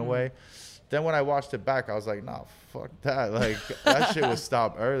yourself in a way. Then when I watched it back, I was like, nah, fuck that. Like, that shit was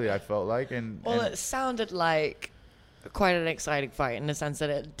stopped early, I felt like. It sounded like quite an exciting fight in the sense that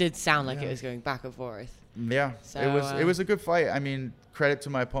it did sound like it was going back and forth. Yeah, so, it was a good fight. I mean, credit to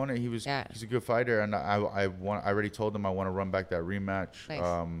my opponent. He's a good fighter, and I already told him I want to run back that rematch.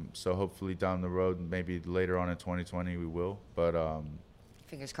 Nice. So hopefully down the road, maybe later on in 2020, we will. But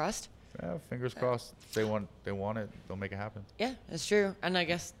fingers crossed. Yeah, fingers crossed. If they want it, they'll make it happen. Yeah, it's true. And I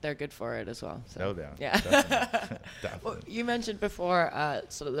guess they're good for it as well. So. No doubt. Yeah. Definitely. Well, you mentioned before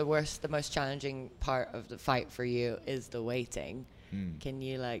sort of the most challenging part of the fight for you is the waiting. Can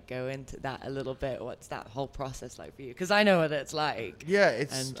you like go into that a little bit? What's that whole process like for you? Because I know what it's like. Yeah,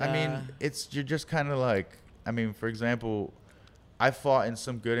 you're just kind of like, for example, I fought in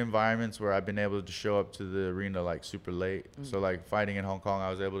some good environments where I've been able to show up to the arena like super late. So like fighting in Hong Kong, I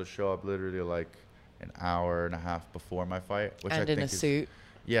was able to show up literally like an hour and a half before my fight, which and I think in a suit.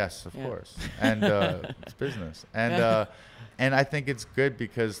 Yes, of course. And it's business. And and I think it's good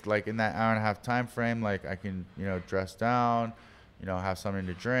because like in that hour and a half time frame, like I can, dress down, have something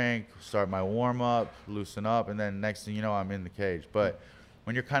to drink, start my warm up, loosen up, and then next thing you know, I'm in the cage. But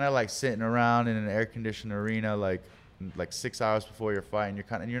when you're kind of like sitting around in an air conditioned arena, like 6 hours before your fight,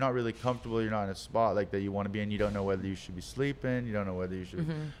 and you're not really comfortable, you're not in a spot like that you want to be in, you don't know whether you should be sleeping, you don't know whether you should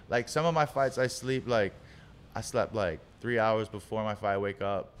like some of my fights I slept like 3 hours before my fight, wake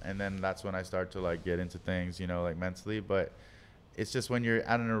up, and then that's when I start to like get into things, like mentally. But it's just when you're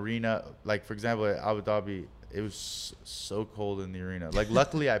at an arena, like for example at Abu Dhabi, it was so cold in the arena. Like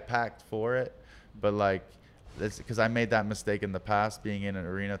luckily I packed for it, but like that's because I made that mistake in the past, being in an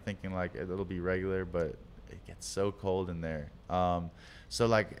arena thinking like it'll be regular, but it gets so cold in there. So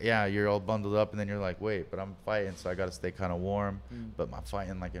like, yeah, you're all bundled up, and then you're like, wait, but I'm fighting, so I got to stay kind of warm. But I'm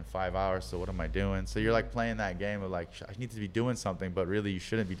fighting like in 5 hours, so what am I doing? So you're like playing that game of like, I need to be doing something, but really you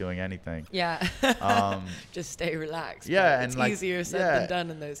shouldn't be doing anything. Yeah. Just stay relaxed. Yeah, it's easier said than done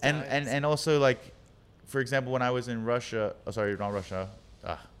in those times. And also like, for example, when I was in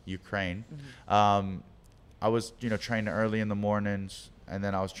Ukraine, I was training early in the mornings, and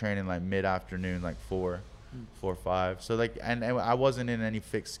then I was training like mid-afternoon, like 4 or 5. So like, and I wasn't in any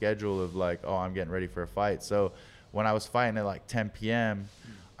fixed schedule of like, oh, I'm getting ready for a fight. So when I was fighting at like 10 p.m.,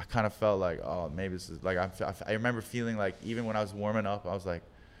 I kind of felt like, oh, maybe this is like, I remember feeling like even when I was warming up, I was like,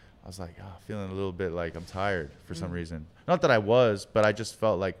 oh, feeling a little bit like I'm tired for some reason. Not that I was, but I just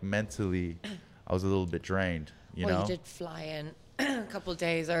felt like mentally I was a little bit drained, you know? You did fly in a couple of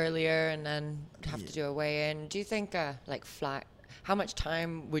days earlier and then have to do a weigh-in. Do you think, how much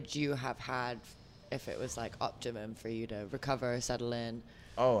time would you have had if it was like optimum for you to recover, settle in?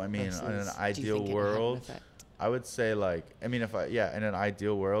 Oh, I mean, in an ideal world, I would say like, I mean, in an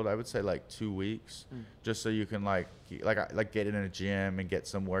ideal world, I would say like 2 weeks, just so you can like get in a gym and get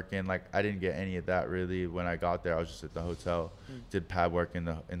some work in. Like I didn't get any of that really when I got there. I was just at the hotel, did pad work in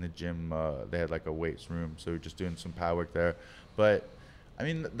the gym. They had like a weights room, so we were just doing some pad work there. But I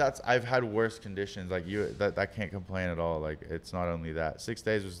mean, I've had worse conditions. Like that can't complain at all. Like it's not only that 6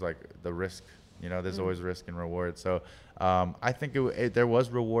 days was like the risk. You know, there's always risk and reward. So I think there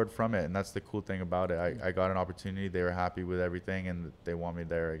was reward from it, and that's the cool thing about it. I got an opportunity. They were happy with everything, and they want me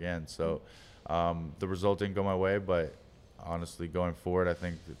there again. So the result didn't go my way, but honestly, going forward, I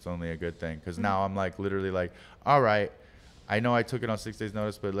think it's only a good thing. Because now I'm like literally like, all right, I know I took it on 6 days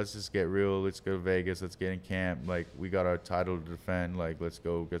notice, but let's just get real. Let's go to Vegas. Let's get in camp. Like we got our title to defend. Like let's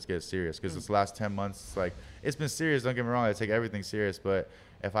get serious. Because this last 10 months, it's like it's been serious. Don't get me wrong. I take everything serious, but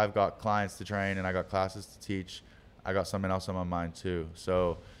if I've got clients to train and I got classes to teach, I got something else on my mind too.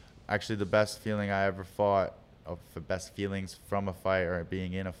 So actually the best feeling I ever fought, the best feelings from a fight or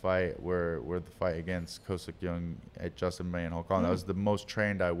being in a fight were the fight against Koh-Suk Young at Justin May in Hong Kong. That was the most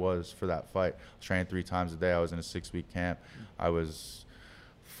trained I was for that fight. I was trained 3 times a day. I was in a 6-week camp. I was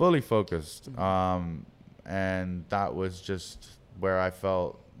fully focused. And that was just where I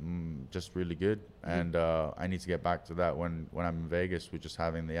felt just really good. And I need to get back to that when I'm in Vegas, with just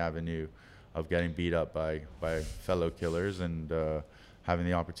having the avenue of getting beat up by fellow killers and having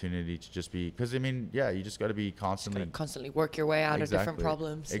the opportunity to just be, because I mean, yeah, you just got to be constantly work your way out of different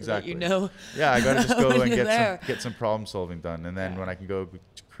problems. Exactly. So that you know. Yeah, I got to just go and get some problem solving done, and then when I can go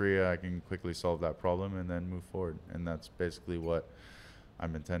to Korea, I can quickly solve that problem and then move forward. And that's basically what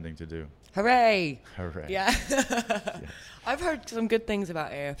I'm intending to do. Hooray! Hooray! Yeah. Yes. I've heard some good things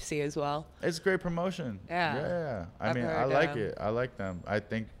about AFC as well. It's a great promotion. Yeah. I mean, I like it. I like them. I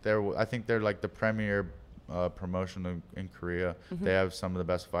think they're like the premier promotion in Korea. They have some of the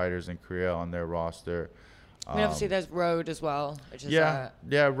best fighters in Korea on their roster. I mean, obviously there's Road as well, which is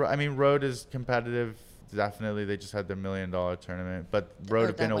I mean, Road is competitive. Definitely, they just had their $1 million tournament, but Road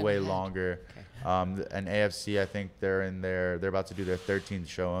have been away longer. Okay. And AFC, I think they're about to do their 13th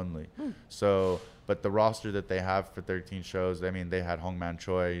show only. So, but the roster that they have for 13 shows, I mean, they had Hongman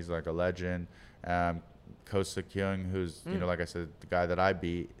Choi, he's like a legend. Koh-Suk Young, who's, you know, like I said, the guy that I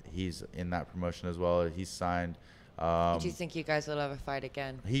beat, he's in that promotion as well. He's signed. Do you think you guys will ever fight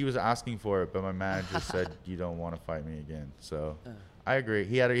again? He was asking for it, but my manager said, you don't want to fight me again. So I agree.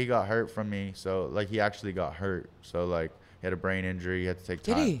 He got hurt from me. So, like, he actually got hurt. So, like, he had a brain injury. He had to take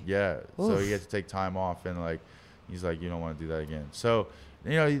time. Did he? Yeah. Oof. So he had to take time off, and like, he's like, you don't want to do that again. So,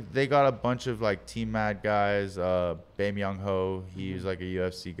 you know, they got a bunch of like Team Mad guys. Bae Myung Ho, he's like a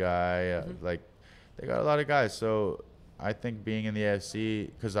UFC guy. Like, they got a lot of guys. So I think being in the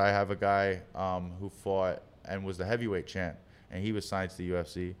AFC, because I have a guy who fought and was the heavyweight champ, and he was signed to the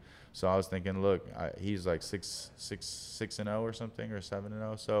UFC. So I was thinking, look, he's like 6-0 or something, or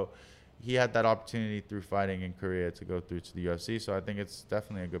 7-0. So he had that opportunity through fighting in Korea to go through to the UFC. So I think it's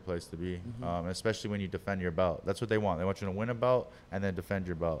definitely a good place to be, especially when you defend your belt. That's what they want. They want you to win a belt and then defend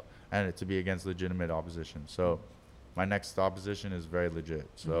your belt, and it to be against legitimate opposition. So my next opposition is very legit.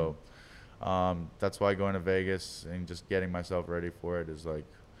 So that's why going to Vegas and just getting myself ready for it is like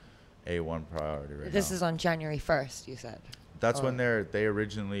A1 priority right now. This is on January 1st, you said. That's when they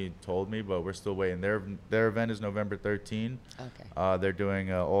originally told me, but we're still waiting. Their event is November 13. Okay. They're doing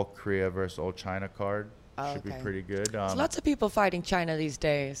a all Korea versus all China card. Should be pretty good. There's lots of people fighting China these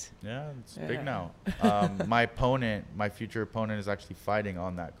days. Yeah, it's big now. My future opponent is actually fighting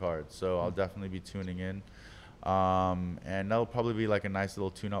on that card, so I'll definitely be tuning in. And that'll probably be like a nice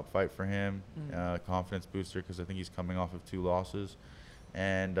little tune-up fight for him, confidence booster, because I think he's coming off of 2 losses.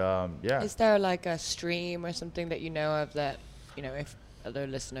 And is there like a stream or something that you know of that, you know, if other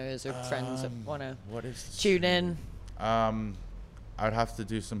listeners or friends want to tune in? I'd have to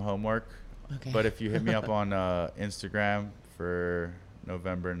do some homework. Okay. But if you hit me up on Instagram for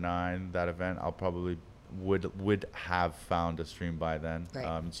November 9, that event, I'll probably would have found a stream by then.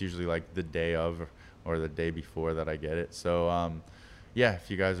 Right. It's usually like the day of or the day before that I get it. So yeah, if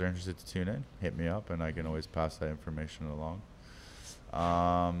you guys are interested to tune in, hit me up, and I can always pass that information along.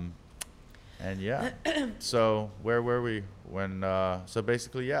 And yeah, so where were we when? So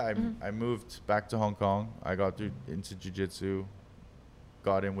basically, yeah, I moved back to Hong Kong. I got into jiu-jitsu,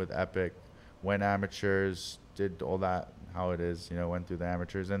 got in with Epic, went amateurs, did all that how it is, went through the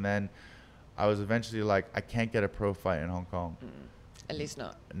amateurs, and then I was eventually like, I can't get a pro fight in Hong Kong. At least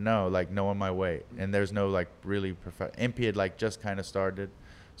not. No, like no on my weight, and there's no like really Impy had like just kind of started.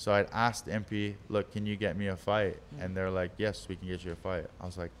 So I'd asked Impy, look, can you get me a fight? And they're like, yes, we can get you a fight. I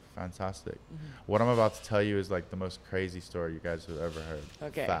was like, fantastic. What I'm about to tell you is like the most crazy story you guys have ever heard.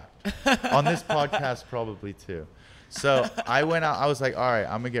 Okay. Fact. On this podcast, probably too. So I went out. I was like, all right,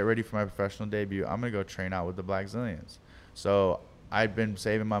 I'm going to get ready for my professional debut. I'm going to go train out with the Black Zillions. So I'd been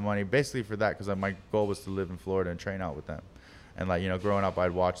saving my money basically for that because my goal was to live in Florida and train out with them. And like, growing up,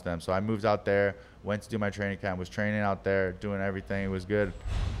 I'd watch them. So I moved out there, went to do my training camp, was training out there, doing everything. It was good.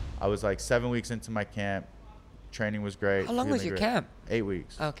 I was like 7 weeks into my camp. Training was great. How long was your camp? 8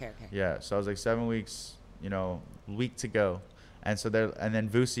 weeks. Okay. Yeah. So I was like 7 weeks, week to go. And so and then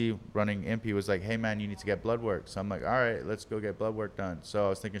Vusi running Impy was like, hey man, you need to get blood work. So I'm like, all right, let's go get blood work done. So I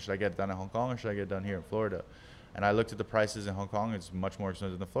was thinking, should I get it done in Hong Kong or should I get it done here in Florida? And I looked at the prices in Hong Kong. It's much more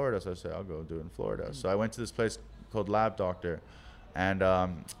expensive than Florida. So I said, I'll go do it in Florida. So I went to this place called Lab Doctor, and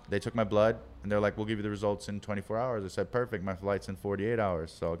they took my blood, and they're like, we'll give you the results in 24 hours. I said, perfect. My flight's in 48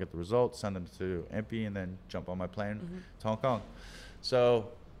 hours. So I'll get the results, send them to Impy, and then jump on my plane to Hong Kong. So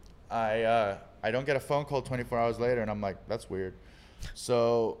I don't get a phone call 24 hours later, and I'm like, that's weird.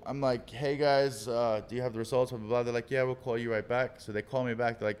 So I'm like, hey guys, do you have the results? Blah, blah, blah. They're like, yeah, we'll call you right back. So they call me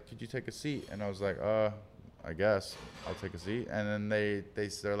back. They're like, could you take a seat? And I was like, I guess I'll take a seat. And then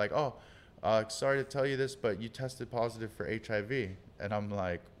they're like, oh, sorry to tell you this, but you tested positive for HIV. And I'm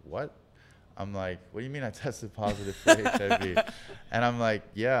like, what? I'm like, what do you mean I tested positive for HIV? And I'm like,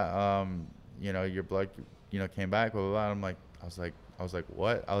 yeah, your blood, came back, blah, blah, blah. And I'm like, I was like,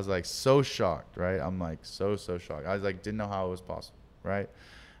 what? I was like so shocked, right? I'm like so shocked. I was like, didn't know how it was possible, right?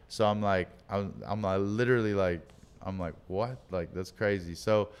 So I'm like, I'm literally like, I'm like, what? Like, that's crazy.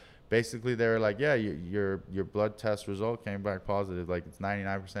 So basically they were like, yeah, your blood test result came back positive. Like, it's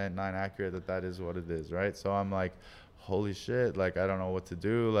 99% accurate that is what it is, right? So I'm like, holy shit, like, I don't know what to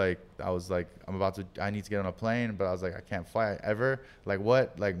do. Like, I was like, I need to get on a plane, but I was like, I can't fly ever. Like,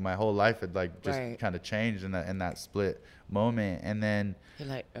 what? Like, my whole life had like just kind of changed in that split moment. And then you're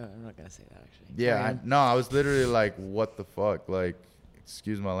like, oh, I'm not gonna say that actually. Yeah, I was literally like, what the fuck? Like,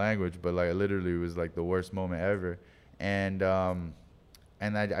 excuse my language, but like, literally was like the worst moment ever. And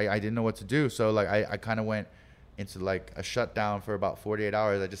I didn't know what to do. So like, I kind of went into like a shutdown for about 48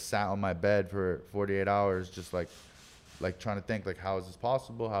 hours. I just sat on my bed for 48 hours, just like trying to think, like, how is this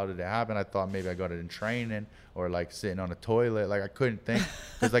possible? How did it happen? I thought maybe I got it in training or like sitting on a toilet. Like, I couldn't think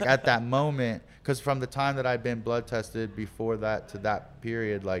because like at that moment, because from the time that I'd been blood tested before that to that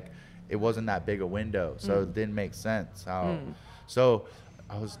period, like it wasn't that big a window. So it didn't make sense how. So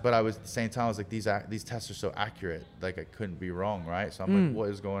I was at the same time, I was like, these tests are so accurate. Like, I couldn't be wrong, right? So I'm like, what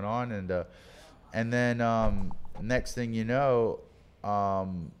is going on? And then next thing you know,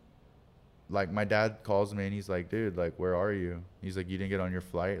 like my dad calls me and he's like, dude, like, where are you? He's like, you didn't get on your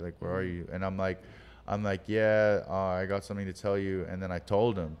flight? Like, where are you? And I'm like, yeah, I got something to tell you. And then I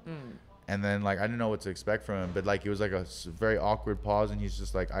told him. And then like, I didn't know what to expect from him, but like, it was like a very awkward pause. And he's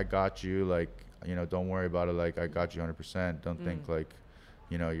just like, I got you. Like, don't worry about it. Like, I got you 100%. Don't think like,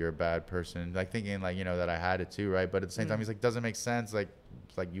 you're a bad person. Like, thinking like, that I had it too, right? But at the same time, he's like, doesn't make sense. Like,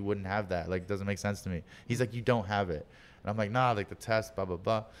 you wouldn't have that. Like, doesn't make sense to me. He's like, you don't have it. And I'm like, nah, like the test, blah, blah,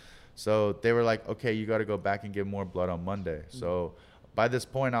 blah. So they were like, okay, you got to go back and give more blood on Monday. So by this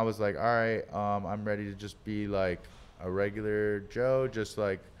point, I was like, all right, I'm ready to just be like a regular Joe. Just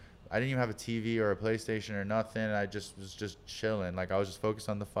like, I didn't even have a TV or a PlayStation or nothing. I just was just chilling. Like, I was just focused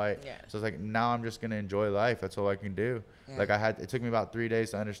on the fight. Yeah. So it's like, now I'm just going to enjoy life. That's all I can do. Yeah. Like, it took me about 3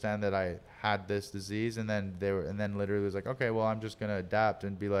 days to understand that I had this disease. And then literally was like, okay, well, I'm just going to adapt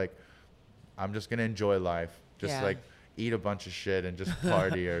and be like, I'm just going to enjoy life. Just like, eat a bunch of shit and just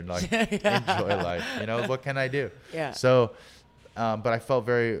party or like enjoy life. What can I do? Yeah. So, but I felt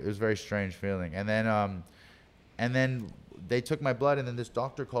it was a very strange feeling. And then they took my blood, and then this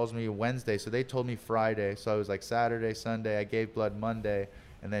doctor calls me Wednesday. So they told me Friday. So I was like Saturday, Sunday, I gave blood Monday.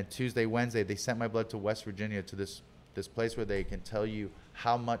 And then Tuesday, Wednesday, they sent my blood to West Virginia to this place where they can tell you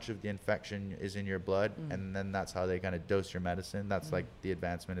how much of the infection is in your blood. And then that's how they kind of dose your medicine. That's like the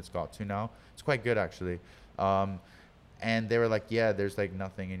advancement it's got to now. It's quite good, actually. And they were like, yeah, there's like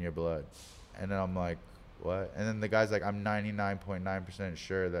nothing in your blood. And then I'm like, what? And then the guy's like, I'm 99.9%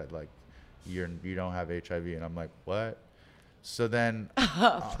 sure that like you don't have HIV. And I'm like, what? So then,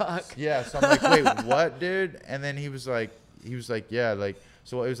 fuck. Yeah. So I'm like, wait, what, dude? And then he was like, yeah, like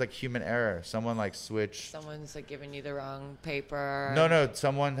So it was like human error. Someone like switched. Someone's like giving you the wrong paper. No,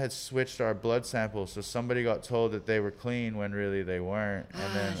 someone had switched our blood samples. So somebody got told that they were clean when really they weren't.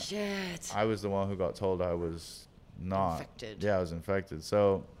 And then shit. I was the one who got told I was not. Infected. Yeah, I was infected.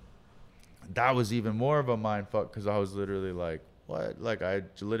 So that was even more of a mind fuck because I was literally like, what? Like I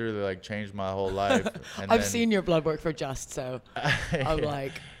literally like changed my whole life. And I've seen your blood work for Just, so I'm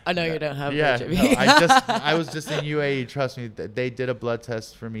like, I know you don't have HIV. No, I was just in UAE. Trust me, they did a blood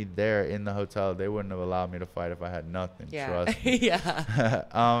test for me there in the hotel. They wouldn't have allowed me to fight if I had nothing. Yeah. Trust me.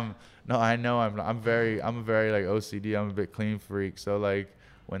 Yeah. No, I know I'm a very like OCD. I'm a bit clean freak. So like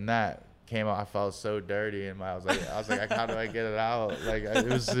when that came out, I felt so dirty, and I was like, how do I get it out? Like it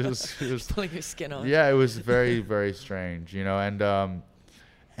was pulling your skin off. Yeah, it was very very strange, you know,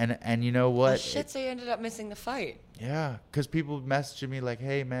 and you know what? Oh, shit, so you ended up missing the fight. Yeah, because people messaging me like,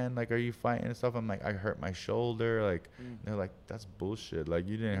 hey man, like, are you fighting and stuff? I'm like, I hurt my shoulder. Like they're like, that's bullshit. Like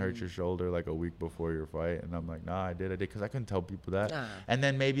you didn't hurt your shoulder like a week before your fight. And I'm like, nah, I did, because I couldn't tell people that. Nah. And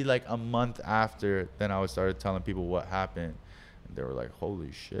then maybe like a month after, then I started telling people what happened. They were like,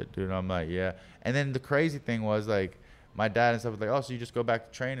 holy shit, dude. And I'm like, yeah. And then the crazy thing was, like, my dad and stuff was like, oh, so you just go back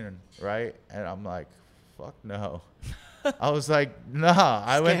to training, right? And I'm like, fuck no. I was like, nah.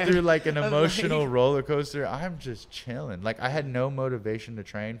 I went through like an emotional roller coaster. I'm just chilling. Like I had no motivation to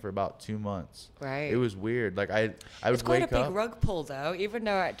train for about 2 months. Right. It was weird. Like I would wake up. It's quite a big rug pull though. Even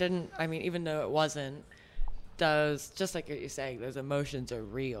though even though it wasn't, just like what you're saying, those emotions are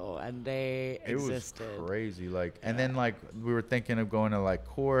real and they existed. It was crazy. Like, and then like we were thinking of going to like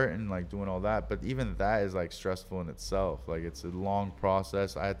court and like doing all that, but even that is like stressful in itself. Like it's a long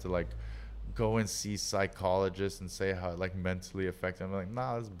process. I had to like go and see psychologists and say how it like mentally affected me. I'm like,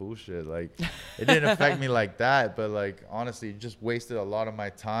 nah, that's bullshit. Like it didn't affect me like that, but like honestly, it just wasted a lot of my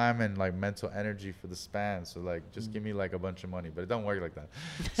time and like mental energy for the span. So like just give me like a bunch of money, but it don't work like that.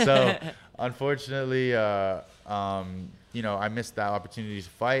 So unfortunately, you know, I missed that opportunity to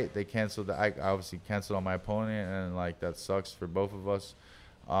fight. They canceled I obviously canceled on my opponent, and like that sucks for both of us.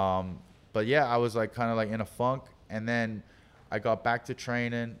 But yeah, I was like kind of like in a funk, and then I got back to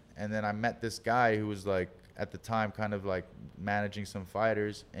training, and then I met this guy who was like at the time kind of like managing some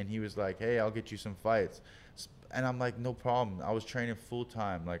fighters, and he was like, hey, I'll get you some fights. And I'm like, no problem. I was training full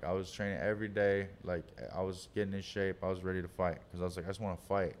time. Like I was training every day. Like I was getting in shape. I was ready to fight because I was like, I just want to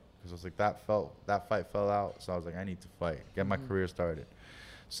fight. Because I was like, that fight fell out. So I was like, I need to fight, get my career started.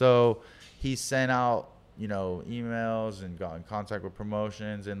 So he sent out, you know, emails and got in contact with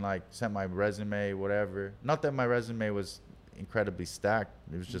promotions and like sent my resume, whatever. Not that my resume was incredibly stacked.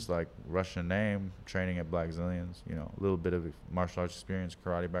 It was just like Russian name, training at Black Zillions, you know, a little bit of martial arts experience,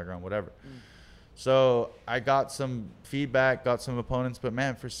 karate background, whatever. So I got some feedback, got some opponents, but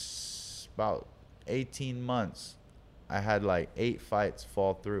man, for about 18 months, I had like 8 fights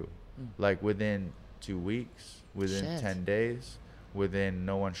fall through, like within 2 weeks, within 10 days, within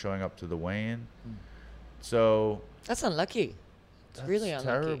no one showing up to the weigh-in. So that's unlucky. It's really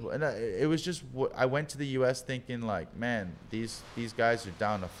unlucky. Terrible. And it was just, I went to the U.S. thinking like, man, these guys are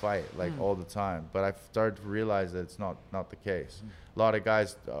down to fight like all the time. But I started to realize that it's not the case. A lot of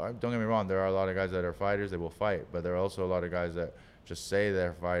guys, don't get me wrong, there are a lot of guys that are fighters, they will fight. But there are also a lot of guys that just say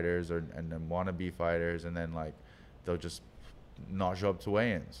they're fighters and then want to be fighters, and then like they'll just not show up to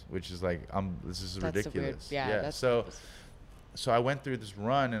weigh-ins, which is like, this is ridiculous. So I went through this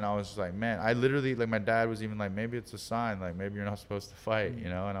run, and I was like, man, I literally, like, my dad was even like, maybe it's a sign, like, maybe you're not supposed to fight, you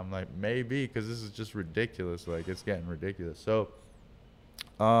know? And I'm like, maybe, because this is just ridiculous. Like, it's getting ridiculous. So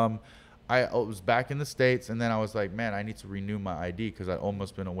I was back in the States, and then I was like, man, I need to renew my ID because I'd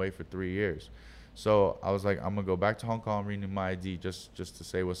almost been away for 3 years. So I was like, I'm going to go back to Hong Kong, renew my ID just to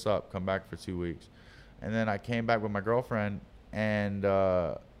say what's up, come back for 2 weeks. And then I came back with my girlfriend, and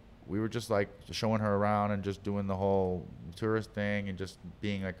we were just like showing her around and just doing the whole tourist thing and just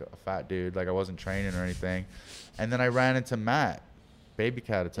being like a fat dude. Like I wasn't training or anything. And then I ran into Matt, Baby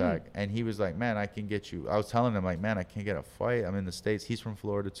Cat Attack. And he was like, man, I can get you. I was telling him like, man, I can't get a fight. I'm in the States. He's from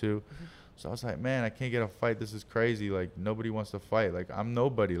Florida too. So I was like, man, I can't get a fight. This is crazy. Like nobody wants to fight. Like I'm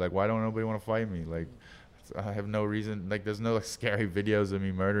nobody. Like why don't nobody want to fight me? Like I have no reason. Like there's no like scary videos of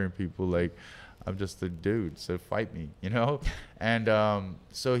me murdering people. Like I'm just a dude, so fight me, you know? And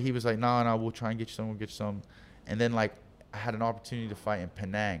so he was like, no, we'll try and get you some, we'll get you some. And then, like, I had an opportunity to fight in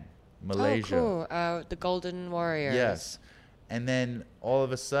Penang, Malaysia. Oh, cool. The Golden Warriors. Yes. And then all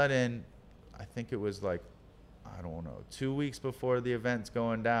of a sudden, I think it was like, I don't know, 2 weeks before the event's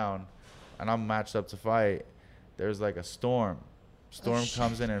going down, and I'm matched up to fight, there's like a storm. Storm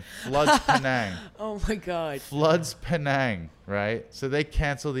comes in and floods Penang. Oh my God. Floods Penang, right? So they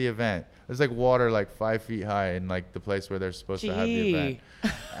cancel the event. There's like water like 5 feet high in like the place where they're supposed to have the event.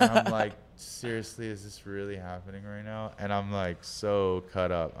 And I'm like, seriously, is this really happening right now? And I'm like so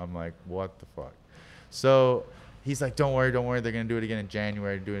cut up. I'm like, what the fuck? So he's like, don't worry. They're going to do it again in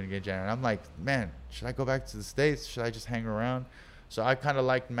January, And I'm like, man, should I go back to the States? Should I just hang around? So I kind of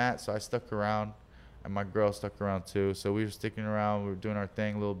liked Matt, so I stuck around. And my girl stuck around too. So we were sticking around. We were doing our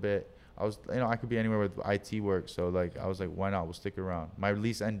thing a little bit. I was, I could be anywhere with IT work. So like, I was like, why not? We'll stick around. My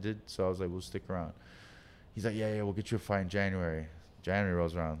lease ended. So I was like, we'll stick around. He's like, yeah, we'll get you a fight in January. January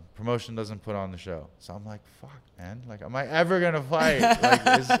rolls around. Promotion doesn't put on the show. So I'm like, fuck, man. Like, am I ever going to fight?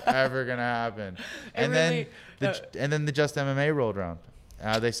 Like, is this ever going to happen? And then the Just MMA rolled around.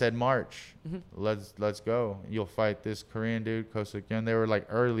 They said March. Let's go. You'll fight this Korean dude, Kosukyun. They were like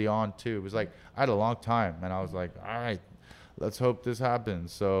early on too. It was like I had a long time, and I was like, all right, let's hope this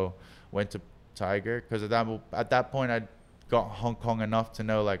happens. So went to Tiger because at that point I'd got Hong Kong enough to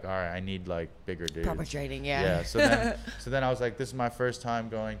know like, all right, I need like bigger dudes. Proper training, yeah. Yeah. So then I was like, this is my first time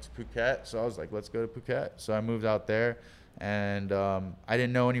going to Phuket. So I was like, let's go to Phuket. So I moved out there. And I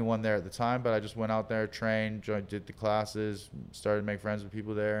didn't know anyone there at the time, but I just went out there, trained, did the classes, started to make friends with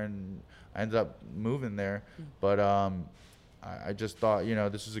people there, and I ended up moving there. But I just thought,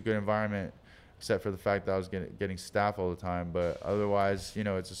 this is a good environment, except for the fact that I was getting staff all the time. But otherwise,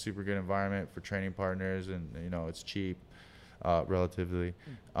 it's a super good environment for training partners, and, it's cheap, relatively.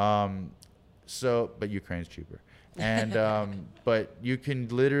 But Ukraine's cheaper. And but you can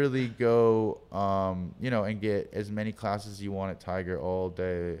literally go and get as many classes as you want at Tiger all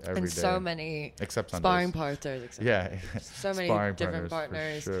day, every day. And so many except sparring partners. Yeah. So many different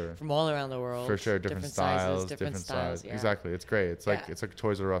partners from all around the world. For sure. Different styles, different styles. Yeah. Exactly. It's great. It's like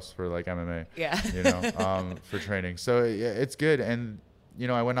Toys R Us for like MMA. Yeah. For training. So yeah, it's good. And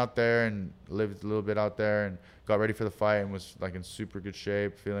I went out there and lived a little bit out there and got ready for the fight and was like in super good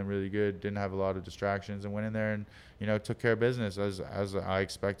shape, feeling really good, didn't have a lot of distractions, and went in there and, took care of business as I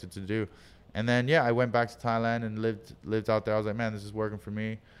expected to do. And then, I went back to Thailand and lived out there. I was like, man, this is working for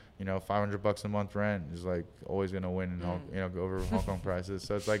me. $500 a month rent is like always going to win in over Hong Kong prices.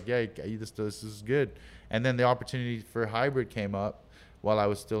 So it's like, this is good. And then the opportunity for hybrid came up while I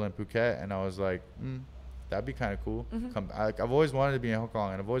was still in Phuket, and I was like, that'd be kind of cool. I've always wanted to be in Hong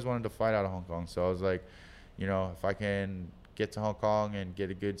Kong, and I've always wanted to fight out of Hong Kong. So I was like, if I can get to Hong Kong and get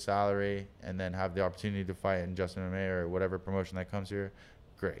a good salary and then have the opportunity to fight in Just MMA or whatever promotion that comes here,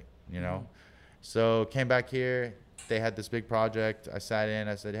 great, So came back here. They had this big project. I sat in.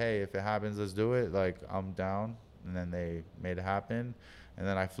 I said, hey, if it happens, let's do it. Like, I'm down. And then they made it happen. And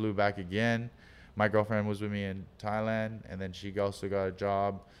then I flew back again. My girlfriend was with me in Thailand, and then she also got a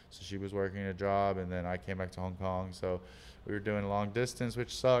job. So she was working a job, and then I came back to Hong Kong. So we were doing long distance,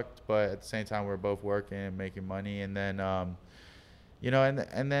 which sucked, but at the same time, we were both working and making money. And then,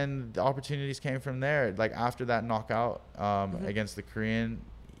 and then the opportunities came from there. Like after that knockout against the Korean,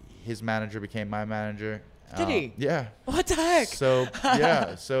 his manager became my manager. Did he? Yeah. What the heck? So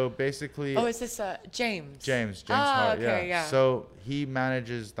so basically. Oh, is this James? James Hart. Okay, yeah. So he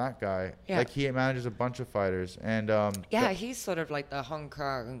manages that guy. Yeah. Like he manages a bunch of fighters, and he's sort of like the Hong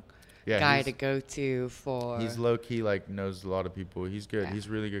Kong guy to go to for. He's low key, like knows a lot of people. He's good. Yeah. He's a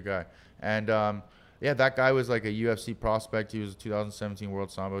really good guy, and that guy was like a UFC prospect. He was a 2017 World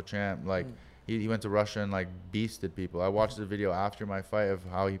Sambo champ. Like. He went to Russia and like beasted people. I watched the video after my fight of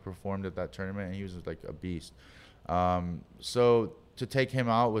how he performed at that tournament, and he was like a beast. So to take him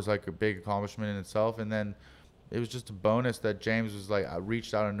out was like a big accomplishment in itself. And then it was just a bonus that James was like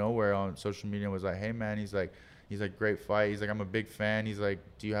reached out of nowhere on social media and was like, hey man, he's like great fight. He's like, I'm a big fan. He's like,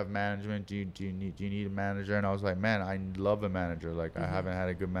 do you have management? Do you need a manager? And I was like, man, I love a manager. Like I haven't had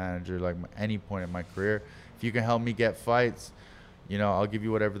a good manager like any point in my career. If you can help me get fights, I'll give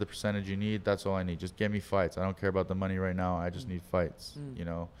you whatever the percentage you need. That's all I need. Just get me fights. I don't care about the money right now. I just need fights.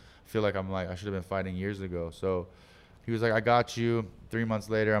 I feel like I should have been fighting years ago. So he was like, I got you. 3 months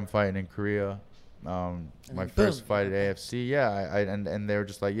later, I'm fighting in Korea. My first fight at AFC. Yeah. And they were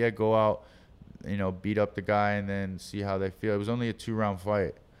just like, yeah, go out, beat up the guy and then see how they feel. It was only a 2-round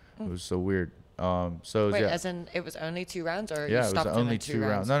fight. It was so weird. Wait, as in it was only 2 rounds, or yeah, you stopped it was only in 2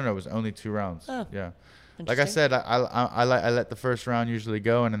 rounds. No, it was only 2 rounds. Oh. Yeah. Like I said, I let the first round usually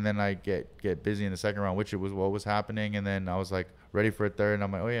go, and then I get busy in the second round, which it was what was happening, and then I was like ready for a third, and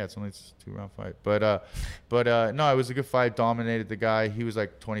I'm like, oh yeah, it's only a 2-round fight, but no, it was a good fight. Dominated the guy. He was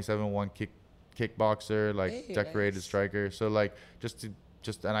like 27-1 kickboxer, like decorated striker. So like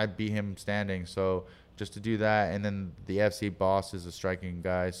and I beat him standing. So just to do that, and then the FC boss is a striking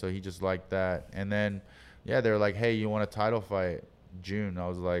guy, so he just liked that, and then they were like, hey, you want a title fight? June. I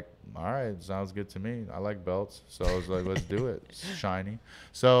was like, all right, sounds good to me. I like belts. So I was like, let's do it. It's shiny.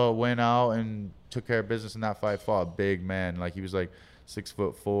 So went out and took care of business in that fight. Fought a big man. Like, he was like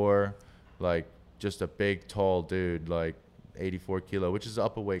 6'4", like just a big, tall dude, like 84 kilo, which is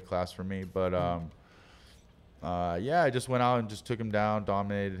up a weight class for me. But yeah, I just went out and just took him down,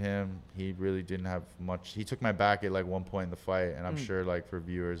 dominated him. He really didn't have much. He took my back at like one point in the fight, and I'm sure like for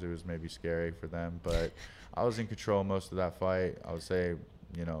viewers it was maybe scary for them, but I was in control most of that fight. I would say,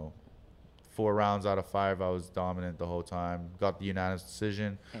 4 rounds out of 5, I was dominant the whole time. Got the unanimous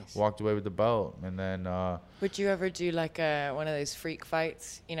decision, Nice. walked away with the belt, and then Would you ever do like one of those freak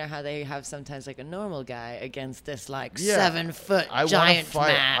fights? You know how they have sometimes like a normal guy against this like 7-foot giant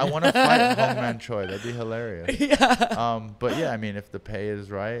man. I want to fight Hong Man Choi. That'd be hilarious. Yeah. But yeah, I mean, if the pay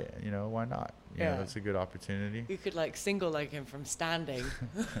is right, why not? Yeah. That's a good opportunity. You could like single leg him from standing.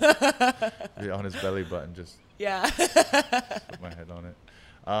 On his belly button, just Yeah. put my head on it.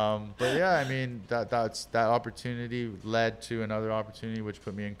 But yeah, I mean, that opportunity led to another opportunity, which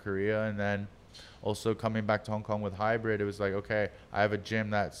put me in Korea, and then also coming back to Hong Kong with Hybrid. It was like, okay, I have a gym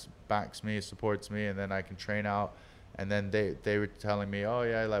that backs me, supports me, and then I can train out. And then they were telling me, oh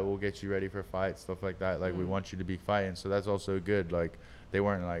yeah, like we'll get you ready for fights, stuff like that. Like we want you to be fighting, so that's also good. Like they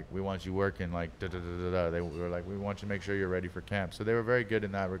weren't like, we want you working like da da da da da. They were like, we want you to make sure you're ready for camp. So they were very good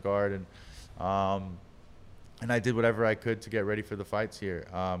in that regard, and I did whatever I could to get ready for the fights here.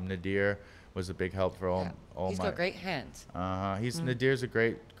 Nadir was a big help for all He's my. got great hands. Nadir's a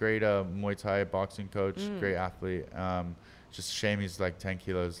great Muay Thai boxing coach, great athlete. Just a shame he's like 10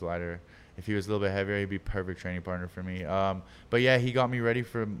 kilos lighter. If he was a little bit heavier, he'd be perfect training partner for me. But yeah, he got me ready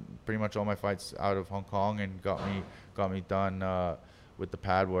for pretty much all my fights out of Hong Kong, and got me done with the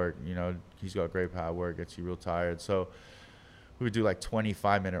pad work. He's got great pad work, gets you real tired. So we would do like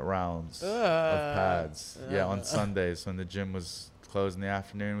 25-minute rounds of pads. Yeah, on Sundays when the gym was closed in the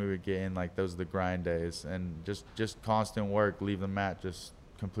afternoon, we would get in like those are the grind days, and just constant work, leave the mat just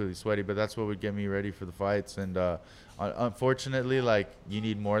completely sweaty. But that's what would get me ready for the fights. And unfortunately, like you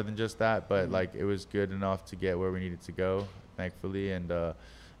need more than just that, but like it was good enough to get where we needed to go, thankfully. And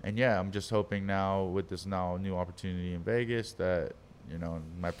yeah, I'm just hoping now with this new opportunity in Vegas that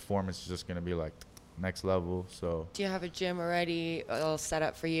my performance is just gonna be like next level. So Do you have a gym already all set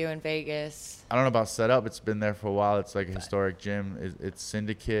up for you in Vegas? I don't know about setup. It's been there for a while. It's like a historic gym. It's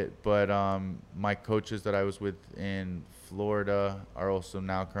Syndicate, but my coaches that I was with in Florida are also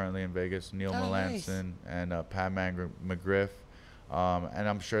now currently in Vegas. Neil Melanson and Pat McGriff. And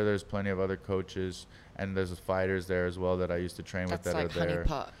I'm sure there's plenty of other coaches, and there's fighters there as well that I used to train with that like are there.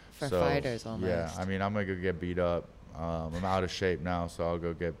 honeypot for fighters almost. Yeah, I mean, I'm going to go get beat up. I'm out of shape now, so I'll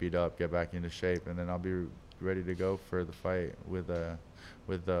go get beat up, get back into shape, and then I'll be ready to go for the fight with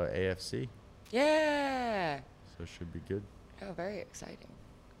AFC. Yeah. So it should be good. Oh, very exciting.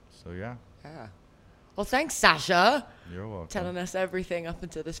 So yeah. Yeah. Well, thanks, Sasha. You're welcome. Telling us everything up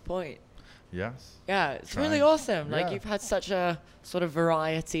until this point. Yes. Yeah, it's Trying. really awesome. Like Yeah. you've had such a sort of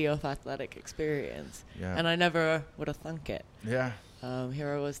variety of athletic experience, Yeah. and I never would have thunk it. Yeah.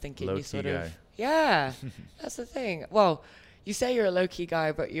 Here I was thinking you Low-key sort guy. of, yeah, that's the thing. Well, you say you're a low-key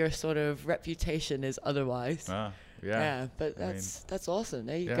guy, but your sort of reputation is otherwise. Yeah. But I mean, that's awesome.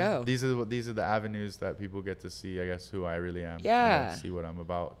 There you yeah. go. These are the avenues that people get to see, I guess, who I really am. Yeah. See what I'm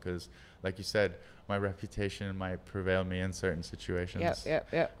about, because, like you said, my reputation might prevail me in certain situations.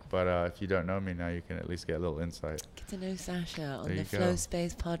 Yep. But if you don't know me now, you can at least get a little insight. Get to know Sasha on There the you go. Flow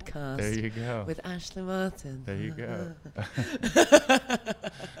Space podcast. There you go. With Ashley Martin. There you go.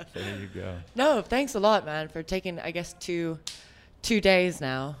 There you go. No, thanks a lot, man, for taking, I guess, two days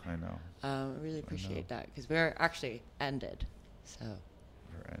now. I know. I really appreciate that, because we're actually ended. So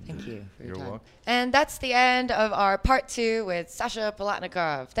thank you for your You're time. welcome. And that's the end of our part 2 with Sasha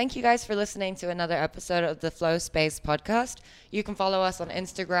Palatnikov. Thank you guys for listening to another episode of the Flow Space podcast. You can follow us on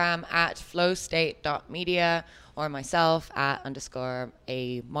Instagram at flowstate.media, or myself at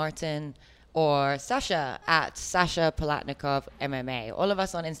 _A Martin, or Sasha at Sasha Palatnikov MMA. All of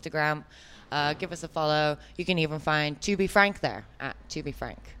us on Instagram. Give us a follow. You can even find To Be Frank there at To Be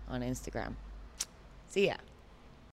Frank on Instagram. See ya.